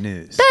bad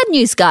news. Bad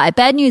news guy,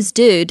 bad news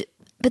dude.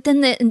 But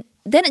then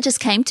it just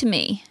came to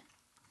me.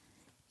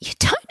 You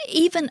don't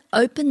even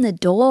open the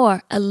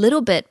door a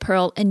little bit,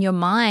 Pearl, in your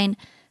mind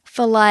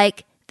for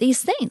like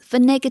these things, for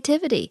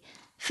negativity,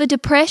 for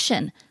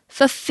depression,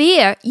 for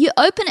fear. You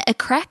open it a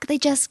crack, they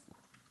just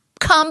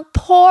come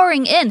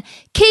pouring in.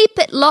 Keep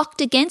it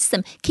locked against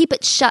them. Keep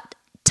it shut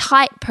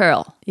tight,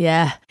 Pearl.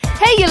 Yeah.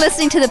 Hey, you're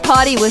listening to The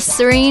Poddy with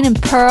Serene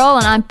and Pearl,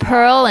 and I'm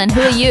Pearl, and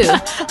who are you?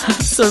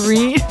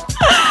 Serene.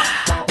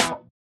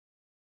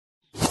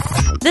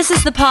 This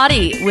is The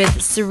Poddy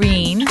with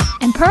Serene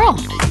and Pearl.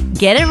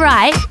 Get it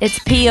right. It's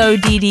Poddy.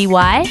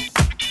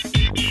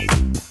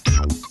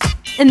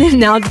 And then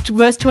now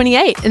verse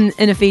 28 in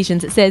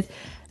Ephesians, it says,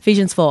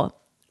 Ephesians 4,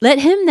 let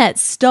him that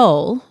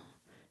stole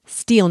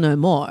steal no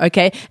more.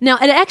 Okay. Now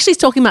it actually is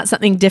talking about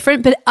something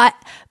different,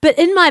 but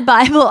in my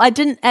Bible, I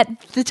didn't,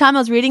 at the time I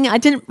was reading it, I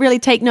didn't really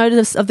take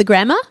notice of the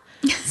grammar.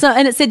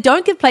 And it said,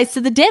 don't give place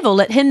to the devil.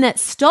 Let him that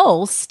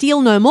stole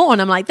steal no more.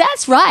 And I'm like,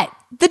 that's right.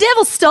 The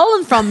devil's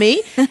stolen from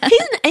me. He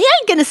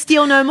ain't going to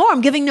steal no more. I'm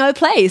giving no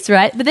place,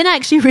 right? But then I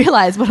actually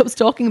realized what I was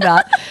talking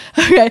about.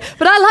 Okay.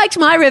 But I liked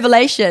my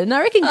revelation.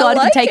 I reckon God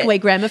can take away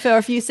grammar for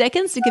a few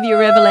seconds to give you a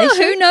revelation.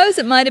 Who knows?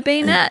 It might have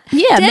been that.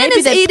 Yeah. Dan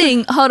is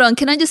eating. Hold on.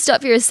 Can I just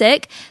stop you a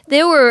sec?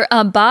 There were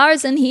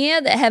bars in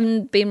here that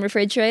haven't been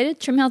refrigerated.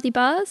 Trim Healthy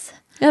bars.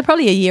 They're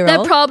probably a year old.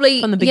 They're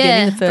probably from the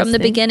beginning. From the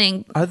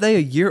beginning. Are they a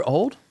year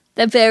old?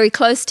 They're very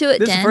close to it,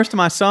 This Dan. is the first time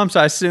I saw them, so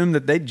I assumed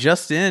that they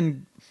just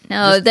in.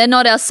 No, they're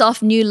not our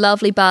soft, new,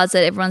 lovely bars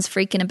that everyone's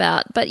freaking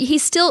about. But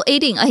he's still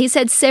eating. He's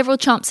had several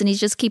chomps and he's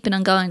just keeping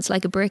on going. It's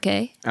like a brick,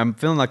 eh? I'm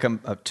feeling like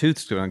a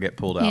tooth's going to get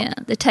pulled out. Yeah.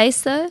 The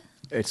taste, though?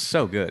 It's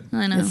so good.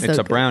 I know. It's so a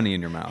good. brownie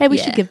in your mouth. Hey, we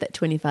should give that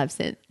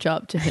 25-cent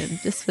job to him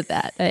just for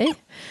that, eh?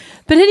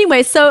 But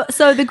anyway, so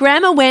the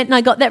grammar went and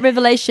I got that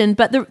revelation,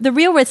 but the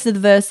real rest of the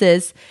verse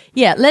is,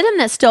 let him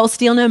that stole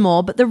steal no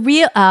more, but the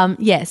real,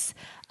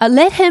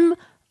 let him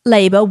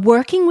labor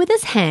working with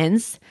his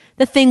hands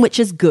the thing which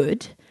is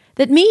good,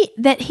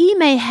 that he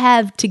may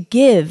have to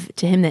give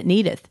to him that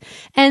needeth.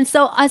 And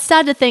so I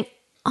started to think,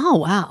 oh,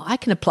 wow, I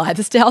can apply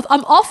this to health.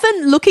 I'm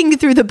often looking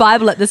through the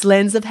Bible at this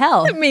lens of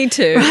health. Me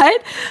too. Right?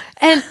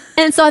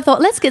 And so I thought,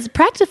 let's get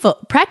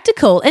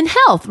practical in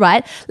health,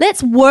 right?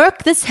 Let's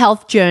work this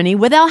health journey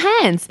with our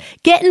hands.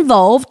 Get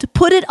involved,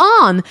 put it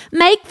on.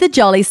 Make the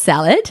jolly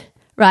salad,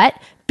 right?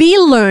 Be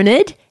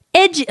learned.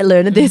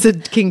 Learned, there's a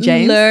King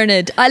James.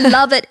 Learned. I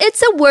love it.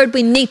 It's a word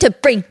we need to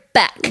bring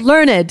back.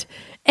 Learned.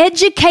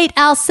 Educate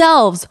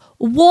ourselves.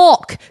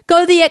 Walk.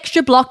 Go the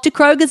extra block to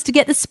Kroger's to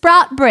get the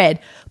sprout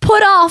bread.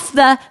 Put off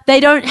the they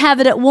don't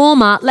have it at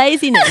Walmart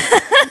laziness,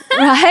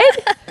 right?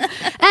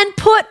 And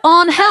put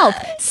on health.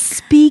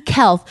 Speak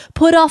health.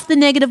 Put off the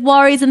negative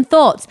worries and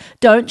thoughts.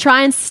 Don't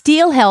try and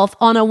steal health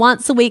on a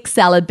once-a-week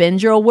salad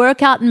binge or a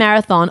workout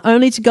marathon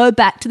only to go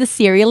back to the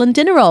cereal and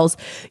dinner rolls.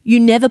 You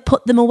never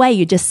put them away.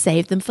 You just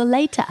save them for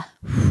later.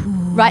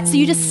 Right? So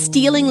you're just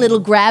stealing little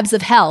grabs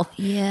of health.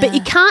 Yeah. But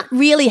you can't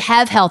really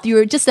have health.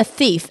 You're just a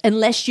thief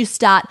unless you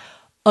start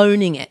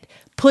owning it,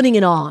 putting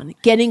it on,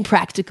 getting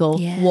practical,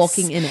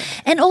 walking in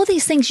it. And all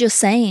these things you're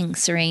saying,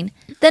 Serene,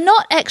 they're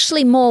not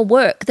actually more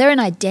work. They're an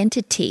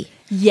identity.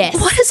 Yes.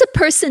 What does a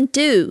person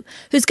do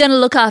who's going to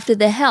look after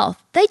their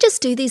health? They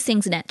just do these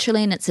things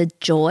naturally and it's a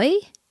joy.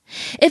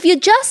 If you're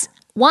just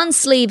one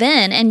sleeve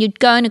in and you're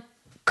going to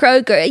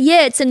Kroger,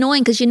 it's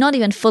annoying because you're not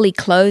even fully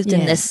clothed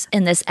in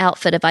this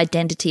outfit of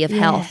identity of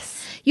health.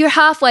 You're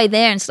halfway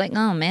there and it's like,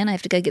 oh man, I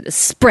have to go get the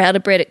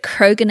sprouted bread at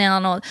Kroger now.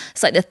 And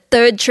it's like the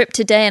third trip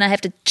today and I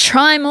have to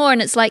try more.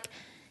 And it's like,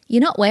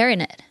 you're not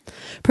wearing it.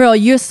 Pearl,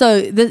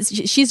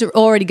 she's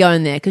already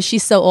going there because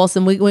she's so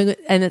awesome.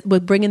 We're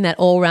bringing that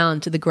all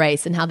round to the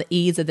grace and how the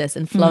ease of this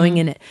and flowing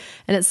in it.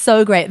 And it's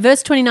so great.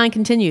 Verse 29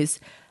 continues.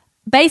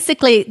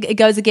 Basically, it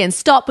goes again,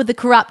 stop with the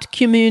corrupt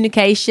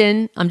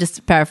communication. I'm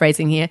just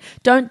paraphrasing here.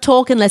 Don't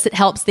talk unless it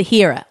helps the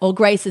hearer or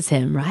graces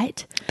him,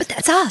 right? But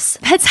that's us.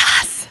 That's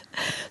us.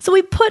 So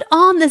we put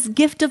on this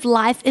gift of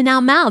life in our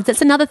mouths.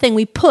 That's another thing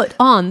we put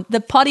on. The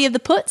Poddy of the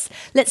Puts.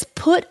 Let's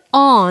put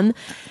on,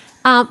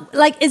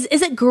 is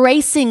it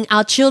gracing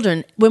our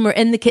children when we're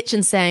in the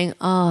kitchen saying,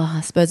 oh,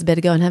 I suppose I better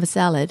go and have a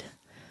salad.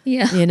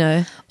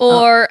 Yeah.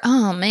 Or,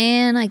 oh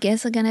man, I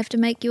guess I'm going to have to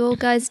make you all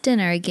guys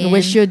dinner again. I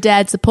wish your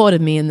dad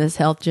supported me in this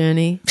health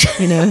journey,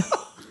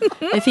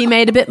 If he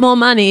made a bit more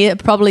money,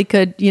 it probably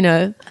could,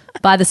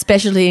 buy the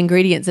specialty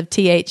ingredients of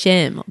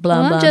THM,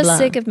 blah, blah, I'm just blah.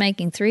 sick of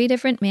making 3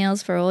 different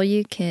meals for all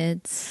you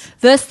kids.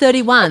 Verse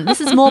 31, this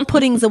is more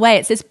puttings away.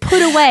 It says,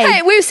 put away.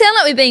 Hey, we sound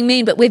like we're being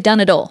mean, but we've done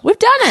it all. We've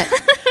done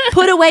it.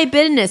 Put away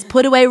bitterness,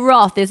 put away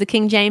wrath. There's a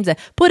King Jameser.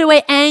 Put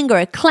away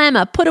anger,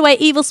 clamor, put away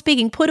evil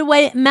speaking, put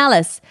away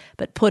malice,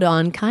 but put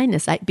on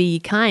kindness. Like, be ye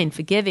kind,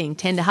 forgiving,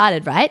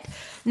 tenderhearted, right?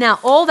 Now,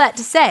 all that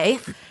to say,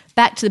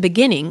 back to the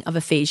beginning of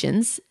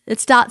Ephesians, it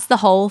starts the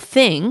whole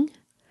thing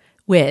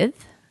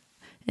with,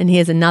 and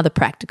here's another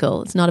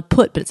practical. It's not a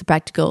put, but it's a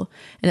practical,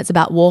 and it's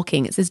about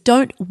walking. It says,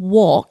 don't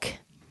walk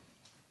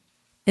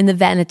in the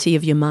vanity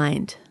of your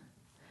mind.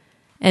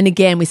 And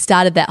again, we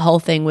started that whole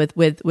thing with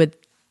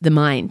the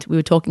mind. We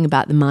were talking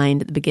about the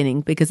mind at the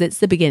beginning because it's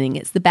the beginning.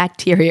 It's the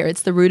bacteria.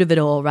 It's the root of it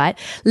all, right?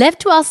 Left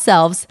to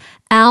ourselves,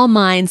 our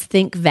minds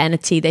think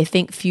vanity. They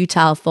think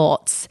futile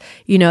thoughts.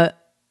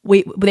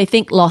 They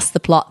think lost the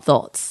plot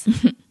thoughts.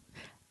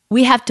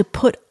 We have to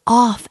put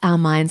off our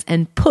minds,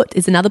 and put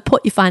is another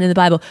put you find in the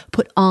Bible.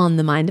 Put on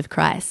the mind of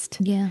Christ.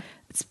 Yeah.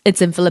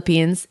 It's in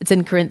Philippians. It's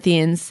in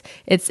Corinthians.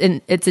 It's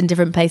in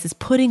different places.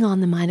 Putting on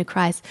the mind of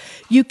Christ.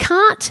 You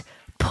can't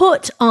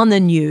put on the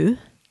new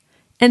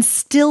and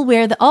still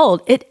wear the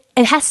old. It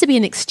has to be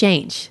an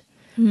exchange,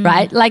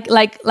 right?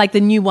 Like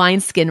the new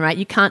wineskin, right?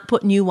 You can't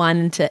put new wine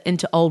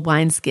into old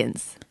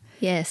wineskins.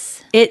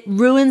 Yes. It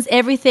ruins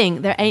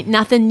everything. There ain't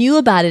nothing new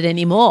about it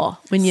anymore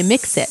when you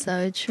mix it.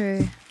 So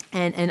true.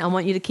 And I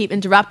want you to keep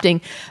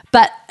interrupting.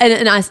 But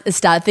and I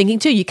started thinking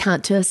too, you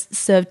can't just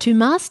serve 2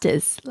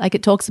 masters. Like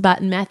it talks about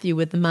in Matthew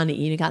with the money.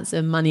 You can't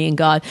serve money and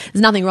God.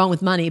 There's nothing wrong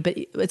with money, but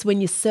it's when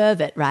you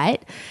serve it,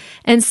 right?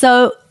 And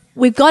so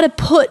we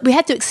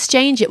have to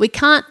exchange it. We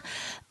can't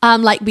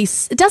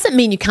it doesn't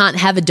mean you can't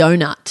have a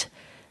donut,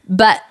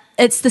 but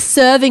it's the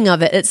serving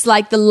of it. It's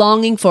like the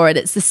longing for it.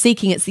 It's the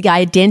seeking. It's the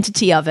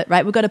identity of it,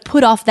 right? We've got to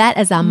put off that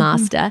as our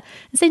master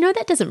and say, no,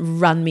 that doesn't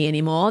run me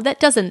anymore.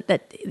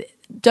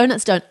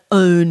 Donuts don't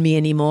own me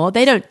anymore.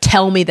 They don't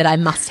tell me that I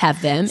must have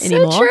them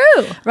anymore. So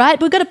true. Right?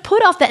 We've got to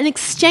put off that and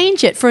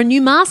exchange it for a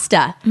new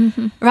master,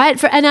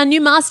 right? And our new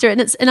master,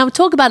 and I'll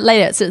talk about it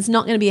later, so it's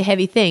not going to be a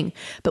heavy thing,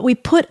 but we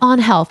put on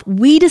health.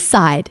 We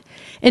decide,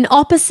 in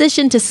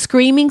opposition to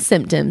screaming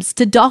symptoms,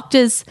 to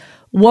doctors'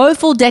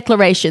 woeful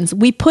declarations,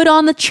 we put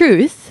on the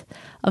truth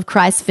of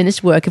Christ's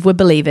finished work if we're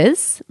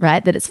believers,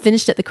 right? That it's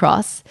finished at the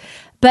cross.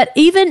 But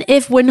even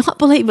if we're not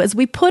believers,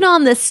 we put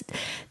on this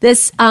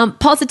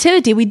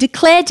positivity. We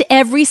declare to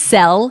every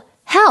cell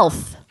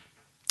health.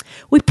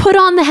 We put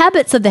on the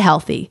habits of the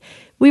healthy.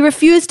 We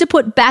refuse to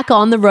put back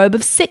on the robe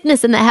of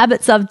sickness and the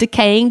habits of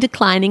decaying,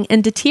 declining,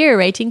 and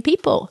deteriorating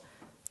people.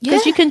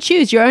 Because you can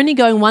choose. You're only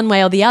going one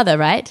way or the other,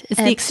 right?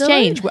 It's the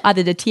exchange. We're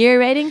either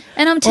deteriorating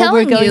and I'm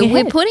telling you,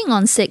 we're putting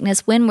on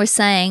sickness when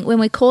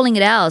we're calling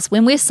it ours.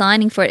 When we're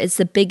signing for it, it's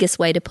the biggest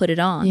way to put it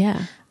on.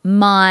 Yeah.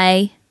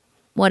 My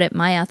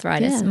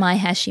arthritis, my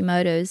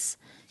Hashimoto's,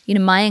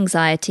 my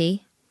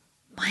anxiety.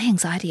 My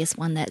anxiety is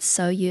one that's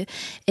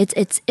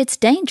it's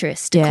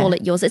dangerous to call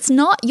it yours. It's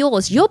not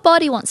yours. Your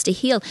body wants to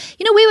heal.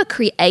 We were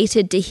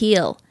created to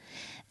heal.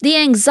 The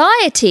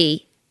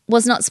anxiety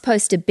was not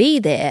supposed to be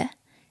there.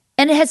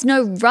 And it has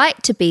no right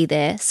to be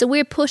there, so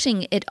we're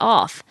putting it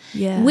off.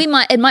 Yeah.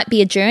 It might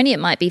be a journey. It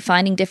might be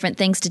finding different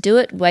things to do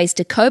it, ways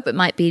to cope. It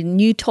might be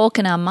new talk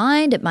in our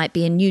mind. It might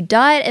be a new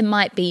diet. It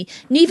might be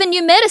even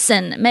new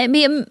medicine.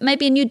 Maybe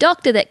a new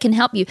doctor that can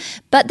help you.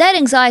 But that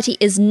anxiety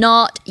is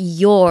not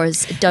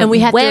yours. Don't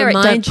wear it.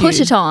 Don't put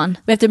it on.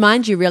 We have to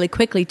remind you really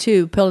quickly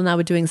too. Pearl and I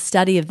were doing a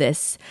study of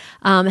this,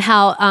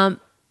 how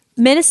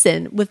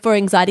medicine for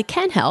anxiety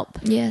can help.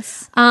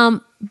 Yes.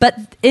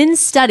 But in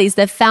studies,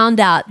 they've found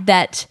out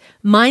that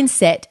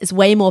mindset is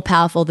way more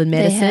powerful than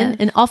medicine.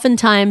 And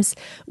oftentimes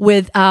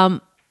with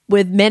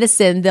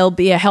medicine, there'll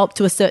be a help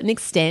to a certain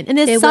extent. And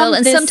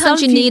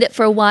sometimes you need it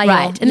for a while.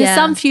 Right. And there's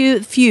some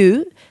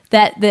few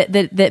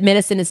that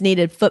medicine is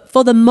needed.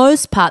 For the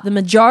most part, the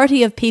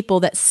majority of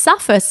people that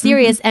suffer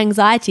serious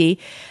anxiety,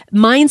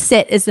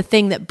 mindset is the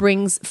thing that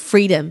brings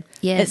freedom.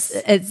 Yes.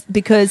 It's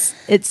because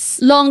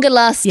it's longer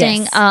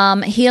lasting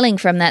healing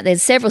from that.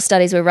 There's several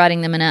studies. We're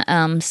writing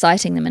them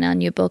citing them in our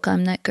new book,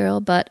 I'm That Girl.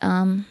 But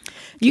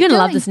you're going to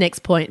love this next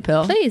point,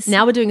 Pearl. Please.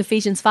 Now we're doing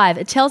Ephesians 5.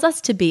 It tells us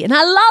to be, and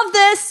I love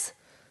this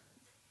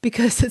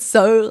because it's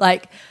so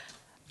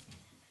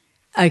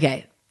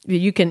okay.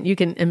 You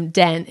can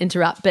Dan,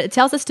 interrupt, but it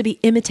tells us to be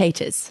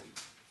imitators.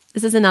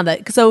 This is another.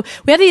 So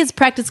we have these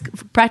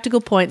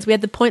practical points. We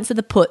have the points of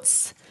the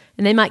puts,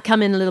 and they might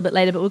come in a little bit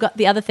later, but we've got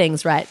the other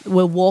things, right?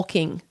 We're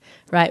walking,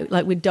 right?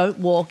 Like we don't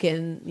walk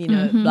in,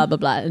 blah, blah,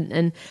 blah.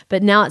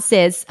 But now it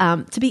says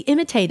to be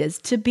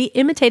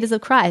imitators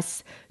of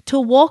Christ, to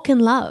walk in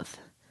love.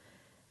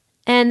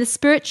 And the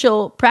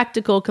spiritual,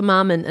 practical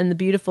commandment and the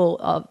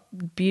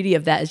beauty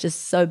of that is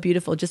just so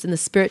beautiful, just in the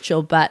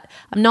spiritual, but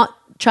I'm not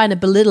trying to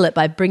belittle it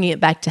by bringing it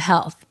back to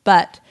health,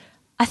 but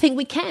I think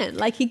we can.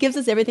 Like he gives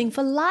us everything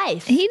for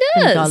life. He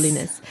does. And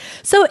godliness.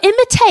 So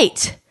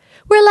imitate.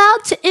 We're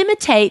allowed to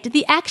imitate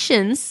the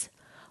actions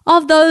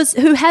of those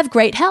who have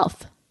great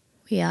health.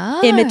 We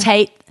are.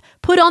 Imitate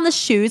put on the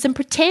shoes and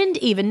pretend,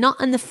 even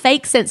not in the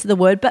fake sense of the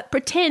word, but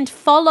pretend,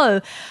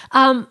 follow.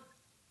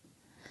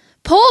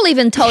 Paul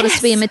even told us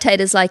to be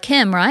imitators like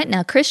him, right?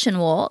 Now, Christian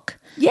walk.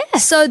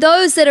 Yes. So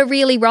those that are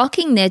really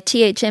rocking their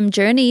THM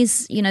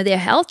journeys, their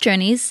health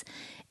journeys,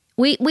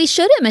 we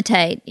should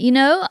imitate,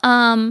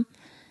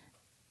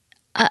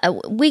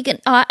 we can,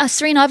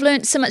 Serene, I've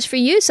learned so much for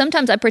you.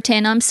 Sometimes I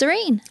pretend I'm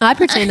Serene. I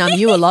pretend I'm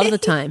you a lot of the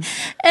time.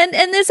 And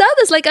there's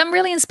others. Like, I'm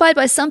really inspired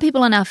by some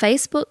people on our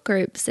Facebook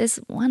groups. There's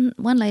one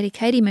lady,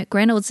 Katie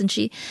McReynolds,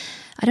 and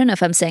I don't know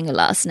if I'm saying her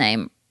last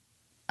name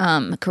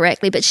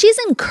correctly, but she's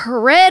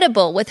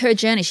incredible with her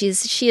journey. She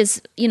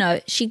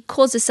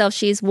calls herself,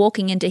 she's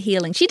walking into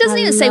healing. She doesn't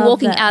even say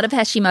walking out of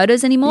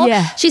Hashimoto's anymore.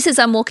 Yeah. She says,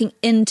 I'm walking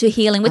into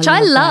healing, which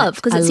I love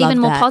because it's even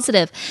more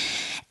positive.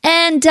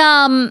 And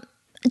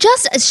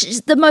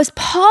just the most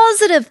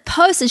positive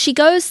post, and she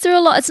goes through a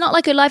lot. It's not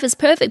like her life is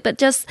perfect, but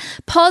just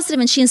positive,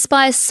 and she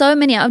inspires so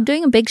many. I'm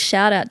doing a big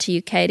shout out to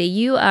you, Katie.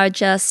 You are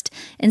just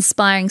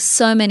inspiring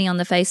so many on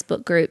the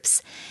Facebook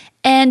groups.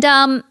 And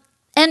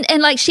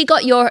like, she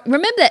got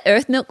remember that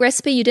earth milk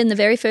recipe you did in the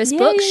very first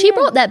book? Yeah, she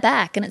brought that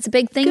back, and it's a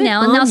big thing Good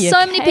now. And now on you,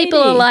 so many people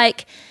are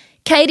like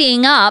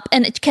Katieing up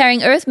and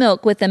carrying earth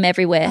milk with them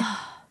everywhere.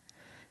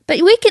 But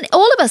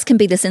all of us can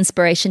be this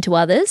inspiration to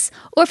others.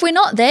 Or if we're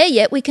not there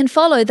yet, we can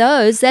follow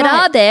those that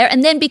are there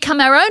and then become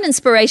our own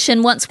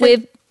inspiration once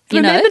we've,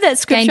 remember that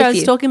scripture I was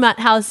few. talking about,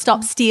 how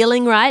stop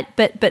stealing, right?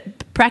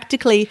 But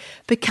practically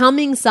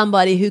becoming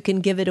somebody who can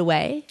give it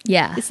away.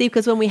 Yeah. You see,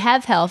 because when we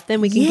have health,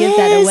 then we can give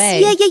that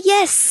away.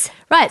 Yes.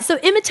 Right. So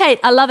imitate.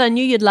 I love it. I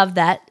knew you'd love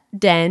that,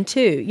 Dan,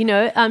 too.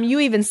 You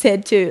even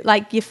said too,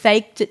 like, you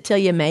faked it till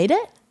you made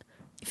it.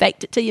 You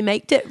faked it till you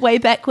made it way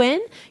back when.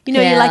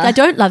 You're like, I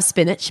don't love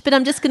spinach, but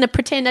I'm just going to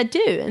pretend I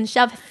do and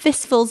shove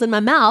fistfuls in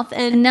my mouth.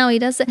 And now he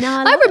does it.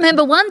 Now I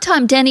remember one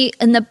time, Danny,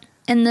 in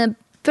the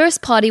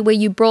first party where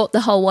you brought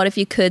the whole "what if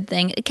you could"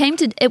 thing.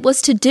 It was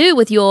to do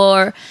with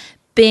your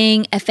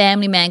being a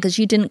family man, because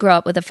you didn't grow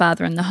up with a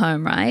father in the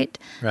home, right?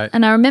 Right.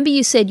 And I remember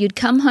you said you'd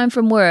come home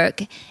from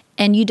work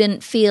and you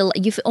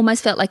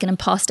almost felt like an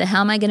imposter. How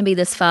am I going to be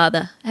this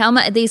father?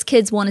 These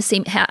kids want to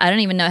see, I don't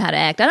even know how to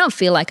act. I don't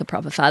feel like a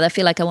proper father. I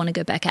feel like I want to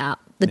go back out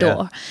the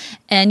door.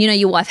 And,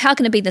 your wife, how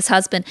can I be this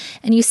husband?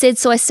 And you said,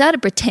 so I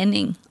started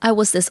pretending I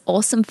was this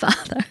awesome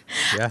father.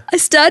 Yeah. I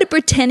started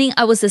pretending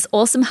I was this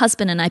awesome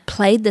husband, and I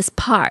played this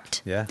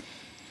part. Yeah.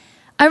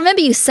 I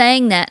remember you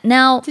saying that.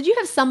 Now, did you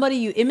have somebody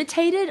you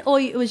imitated,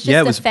 or it was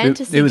just a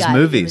fantasy? It was guy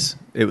movies.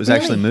 It was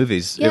actually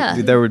movies. Yeah.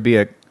 There would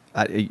be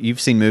you've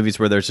seen movies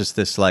where there's just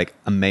this like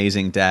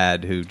amazing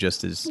dad who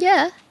just is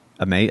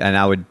amazing,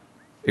 and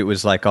it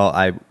was like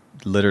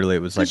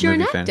it was like you're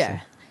movie an actor.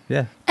 fantasy.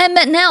 Yeah.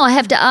 But now I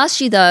have to ask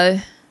you though,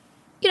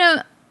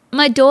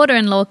 my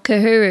daughter-in-law,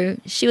 Kahuru,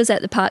 she was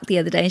at the park the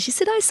other day, and she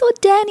said, I saw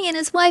Danny and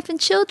his wife and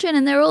children,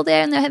 and they're all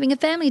there, and they're having a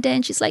family day.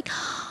 And she's like,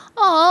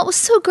 oh, it was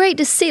so great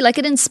to see. Like,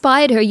 it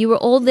inspired her. You were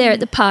all there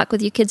at the park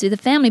with your kids, with the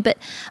family. But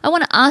I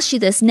want to ask you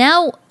this.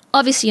 Now,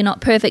 obviously you're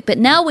not perfect, but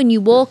now when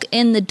you walk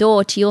in the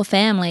door to your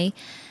family,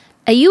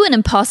 are you an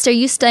imposter? Are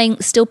you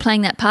still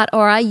playing that part,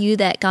 or are you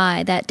that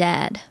guy, that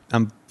dad?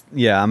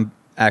 I'm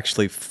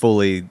actually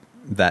fully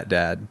that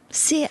dad.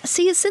 See,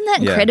 isn't that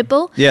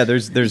incredible? Yeah,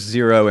 there's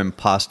zero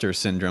imposter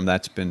syndrome.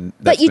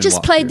 But you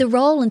just played the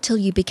role until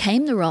you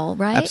became the role,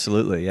 right?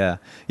 Absolutely, yeah.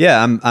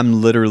 Yeah,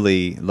 I'm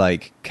literally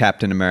like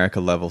Captain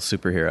America level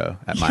superhero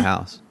at my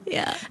house.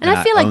 Yeah. And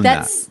I feel like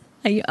that's...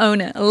 You own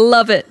it. I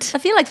love it. I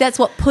feel like that's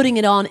what putting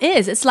it on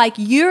is. It's like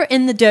you're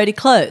in the dirty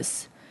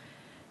clothes,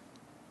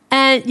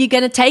 and you're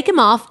going to take them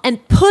off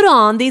and put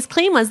on these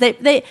clean ones.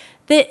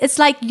 It's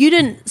like you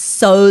didn't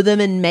sew them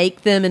and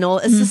make them and all.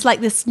 It's just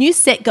like this new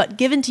set got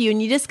given to you,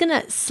 and you're just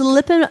going to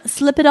slip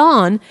it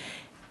on.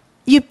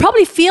 You'd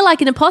probably feel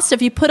like an imposter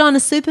if you put on a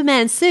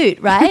Superman suit,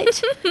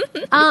 right?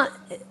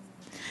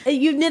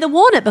 You've never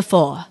worn it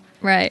before.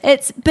 Right.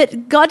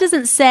 But God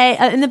doesn't say,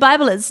 in the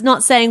Bible, it's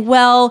not saying,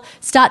 well,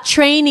 start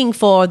training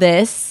for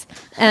this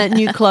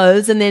new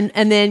clothes and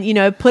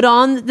then put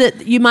on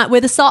you might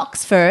wear the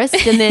socks first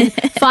and then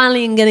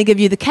finally I'm going to give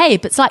you the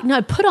cape. It's like,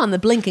 no, put on the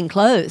blinking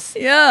clothes.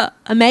 Yeah.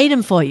 I made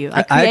them for you.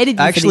 I created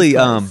you actually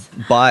for these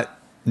clothes. Bought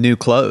new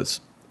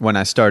clothes when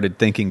I started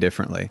thinking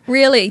differently.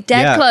 Really?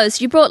 Dad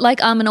clothes? You brought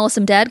like I'm an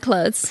awesome dad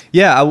clothes.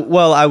 Yeah.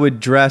 I would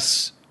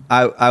dress...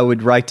 I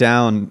would write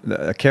down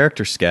a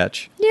character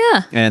sketch.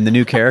 Yeah. And the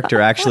new character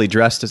actually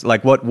dressed as,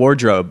 like, what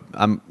wardrobe,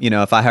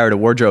 if I hired a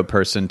wardrobe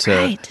person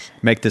to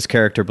make this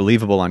character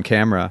believable on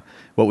camera,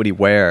 what would he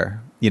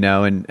wear?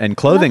 And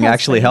clothing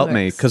actually helped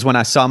me, because when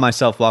I saw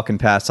myself walking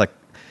past like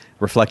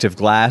reflective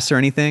glass or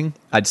anything,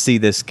 I'd see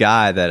this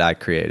guy that I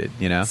created,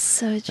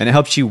 So true. And it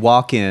helps you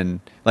walk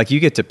in, like, you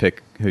get to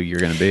pick who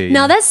you're going to be.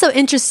 Now, that's so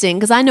interesting,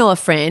 because I know a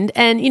friend,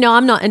 and,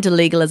 I'm not into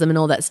legalism and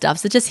all that stuff,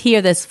 so just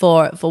hear this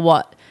for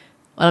what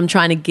I'm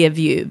trying to give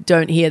you.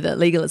 Don't hear the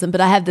legalism.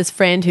 But I have this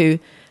friend who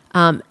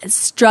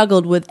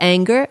struggled with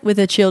anger with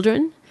her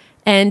children.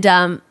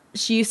 And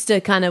she used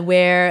to kind of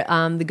wear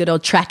the good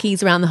old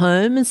trackies around the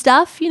home and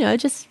stuff,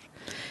 just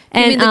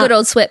You mean the good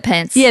old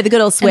sweatpants? Yeah, the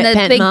good old sweatpants.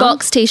 And the big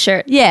box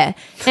T-shirt. Yeah.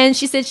 And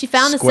she said she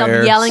found herself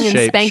Square yelling and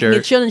shaped spanking her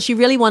shirt. children. She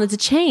really wanted to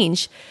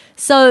change.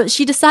 So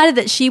she decided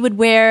that she would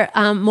wear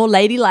more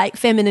ladylike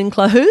feminine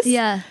clothes.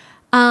 Yeah.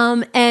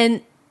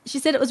 And she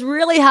said it was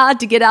really hard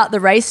to get out the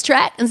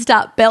racetrack and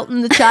start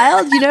belting the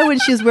child, when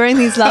she was wearing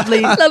these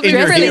lovely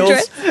Frilly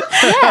dress.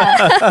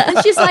 Yeah.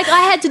 And she's like,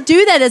 I had to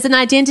do that as an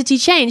identity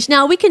change.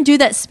 Now, we can do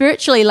that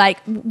spiritually,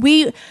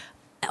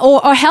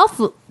 or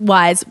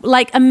health-wise.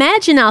 Like,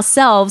 imagine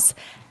ourselves,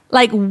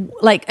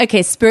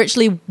 okay,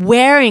 spiritually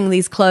wearing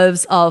these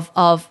clothes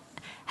of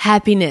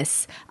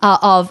happiness,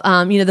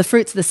 the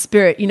fruits of the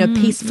spirit,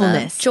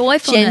 peacefulness,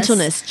 joyfulness,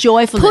 gentleness,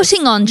 joyfulness,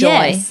 putting on joy.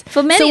 Yes.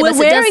 For many so of us,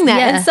 we're wearing that,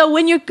 yeah. and so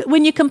when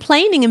you're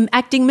complaining and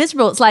acting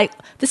miserable, it's like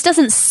this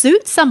doesn't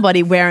suit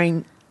somebody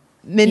meant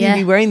to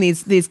be wearing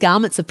these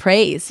garments of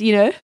praise,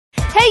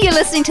 Hey, you're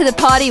listening to The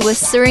Poddy with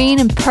Serene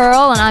and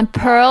Pearl, and I'm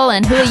Pearl,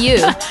 and who are you?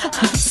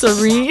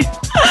 Serene.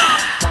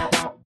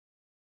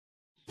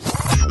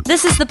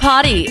 This is The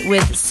Poddy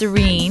with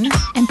Serene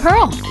and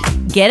Pearl.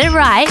 Get it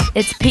right.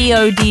 It's Poddy.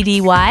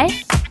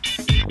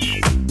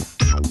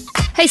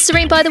 Hey,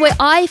 Serene, by the way,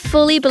 I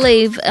fully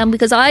believe,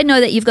 because I know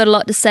that you've got a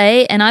lot to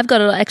say, and I've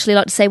got actually a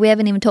lot to say. We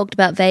haven't even talked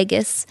about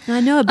Vegas.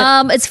 I know,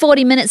 but it's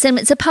 40 minutes and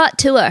it's a part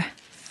tour.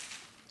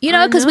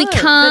 Because we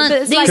can't,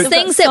 but these like,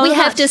 things so that we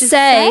have to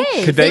say.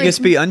 Could Vegas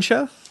be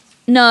unshow?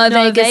 No,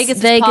 Vegas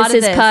is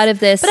part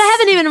of this. But I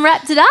haven't even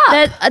wrapped it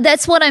up.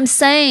 That's what I'm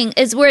saying,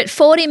 is we're at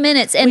 40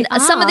 minutes, and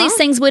some of these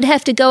things would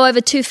have to go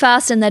over too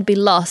fast and they'd be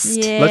lost.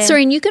 Yeah.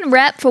 Serene, you can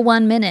rap for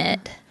 1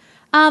 minute.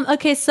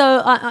 Okay,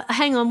 so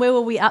hang on. Where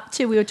were we up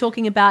to? We were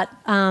talking about.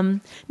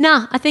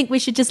 I think we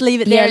should just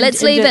leave it there. Yeah,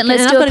 let's leave it. And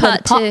let's do a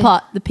part two.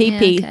 Pot, the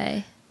PP. Yeah,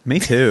 okay. Me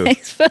too.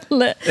 Thanks for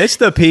It's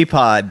the pea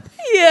pod.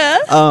 Yeah.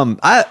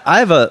 I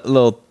have a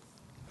little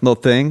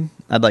thing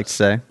I'd like to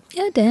say.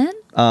 Yeah, Dan.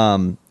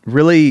 I'm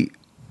really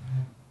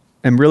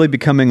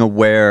becoming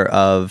aware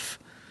of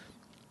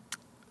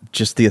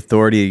just the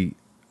authority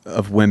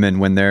of women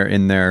when they're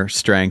in their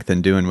strength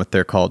and doing what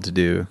they're called to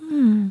do,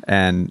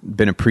 and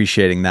been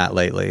appreciating that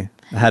lately.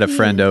 I had a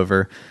friend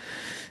over,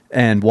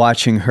 and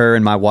watching her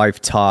and my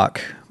wife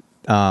talk,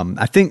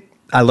 I think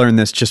I learned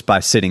this just by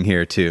sitting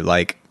here too.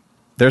 Like,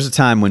 there's a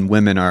time when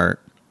women are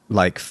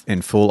like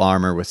in full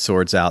armor with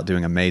swords out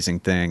doing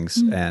amazing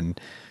things, and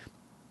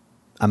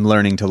I'm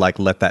learning to like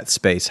let that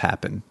space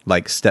happen,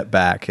 like step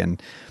back. And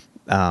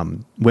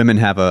women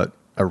have a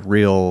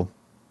real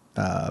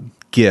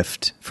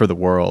gift for the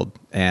world,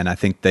 and I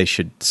think they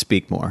should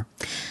speak more.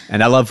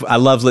 And I love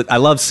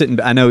sitting.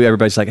 I know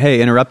everybody's like,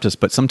 "Hey, interrupt us,"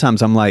 but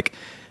sometimes I'm like,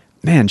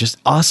 "Man, just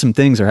awesome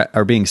things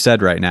are being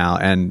said right now,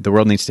 and the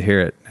world needs to hear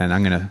it." And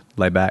I'm gonna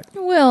lay back.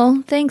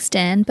 Well, thanks,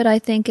 Dan. But I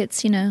think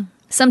it's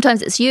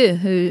sometimes it's you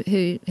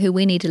who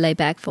we need to lay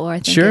back for. I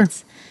think Sure.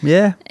 it's,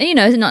 Yeah.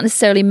 not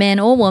necessarily man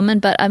or woman,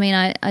 but I mean,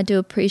 I do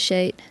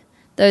appreciate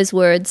those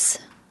words.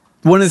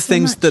 One of the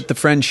things that the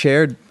friend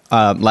shared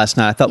last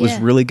night I thought was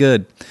really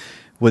good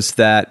was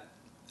that,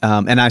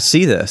 and I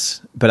see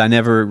this, but I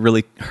never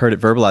really heard it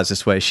verbalized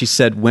this way. She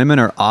said women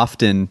are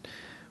often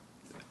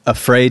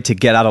afraid to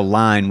get out of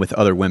line with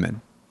other women.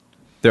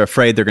 They're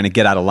afraid they're going to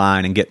get out of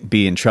line and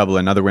be in trouble,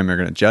 and other women are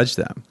going to judge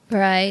them.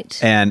 Right.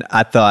 And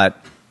I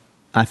thought,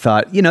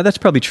 that's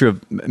probably true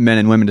of men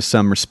and women to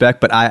some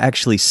respect, but I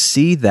actually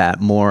see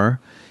that more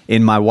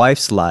in my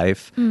wife's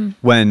life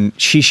when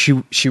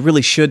she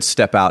really should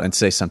step out and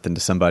say something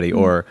to somebody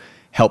or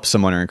help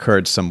someone or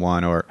encourage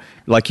someone, or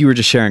like you were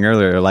just sharing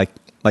earlier,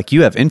 like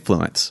you have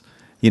influence.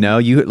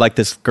 You like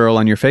this girl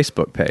on your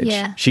Facebook page.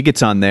 Yeah. She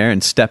gets on there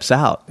and steps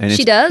out, and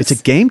she does. It's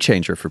a game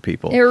changer for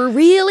people. It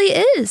really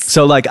is.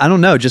 So, like, I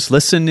don't know, just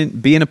listen,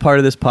 being a part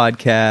of this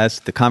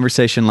podcast, the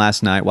conversation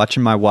last night,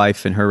 watching my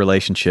wife and her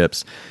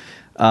relationships.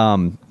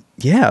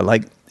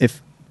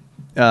 If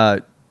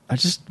I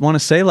just want to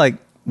say, like,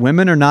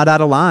 women are not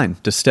out of line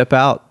to step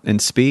out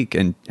and speak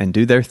and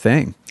do their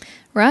thing.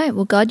 Right.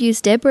 Well, God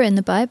used Deborah in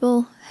the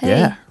Bible. Hey.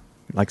 Yeah.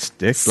 Like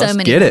sticks. So Let's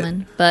many get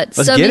women. it. But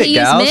Let's so get many it,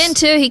 used gals. men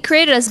too. He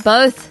created us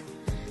both.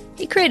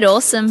 He created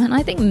awesome. And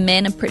I think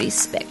men are pretty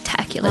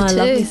spectacular too. I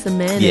love me some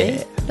men.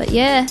 Yeah. But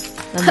yeah,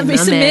 Love me love me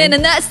some men.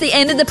 And that's the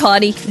end of the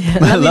party.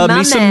 I love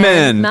me some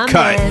men. My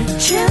Cut. man.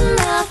 Trim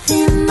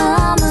nothing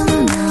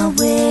on my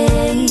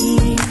way,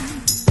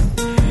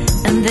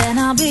 and then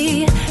I'll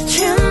be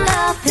trim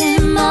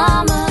nothing,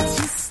 mama,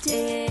 to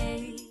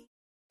stay.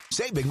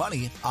 Save big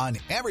money on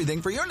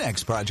everything for your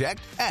next project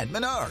at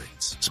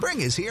Menards. Spring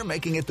is here,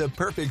 making it the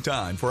perfect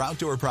time for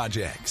outdoor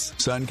projects.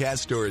 Suncast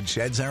storage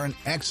sheds are an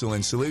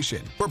excellent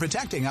solution for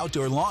protecting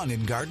outdoor lawn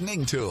and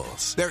gardening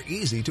tools. They're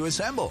easy to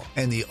assemble,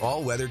 and the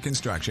all-weather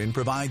construction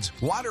provides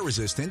water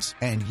resistance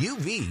and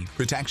UV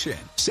protection.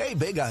 Save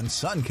big on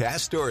Suncast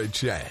storage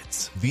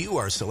sheds. View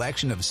our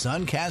selection of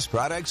Suncast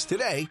products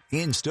today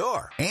in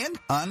store and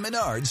on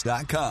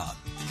Menards.com.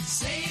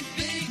 Save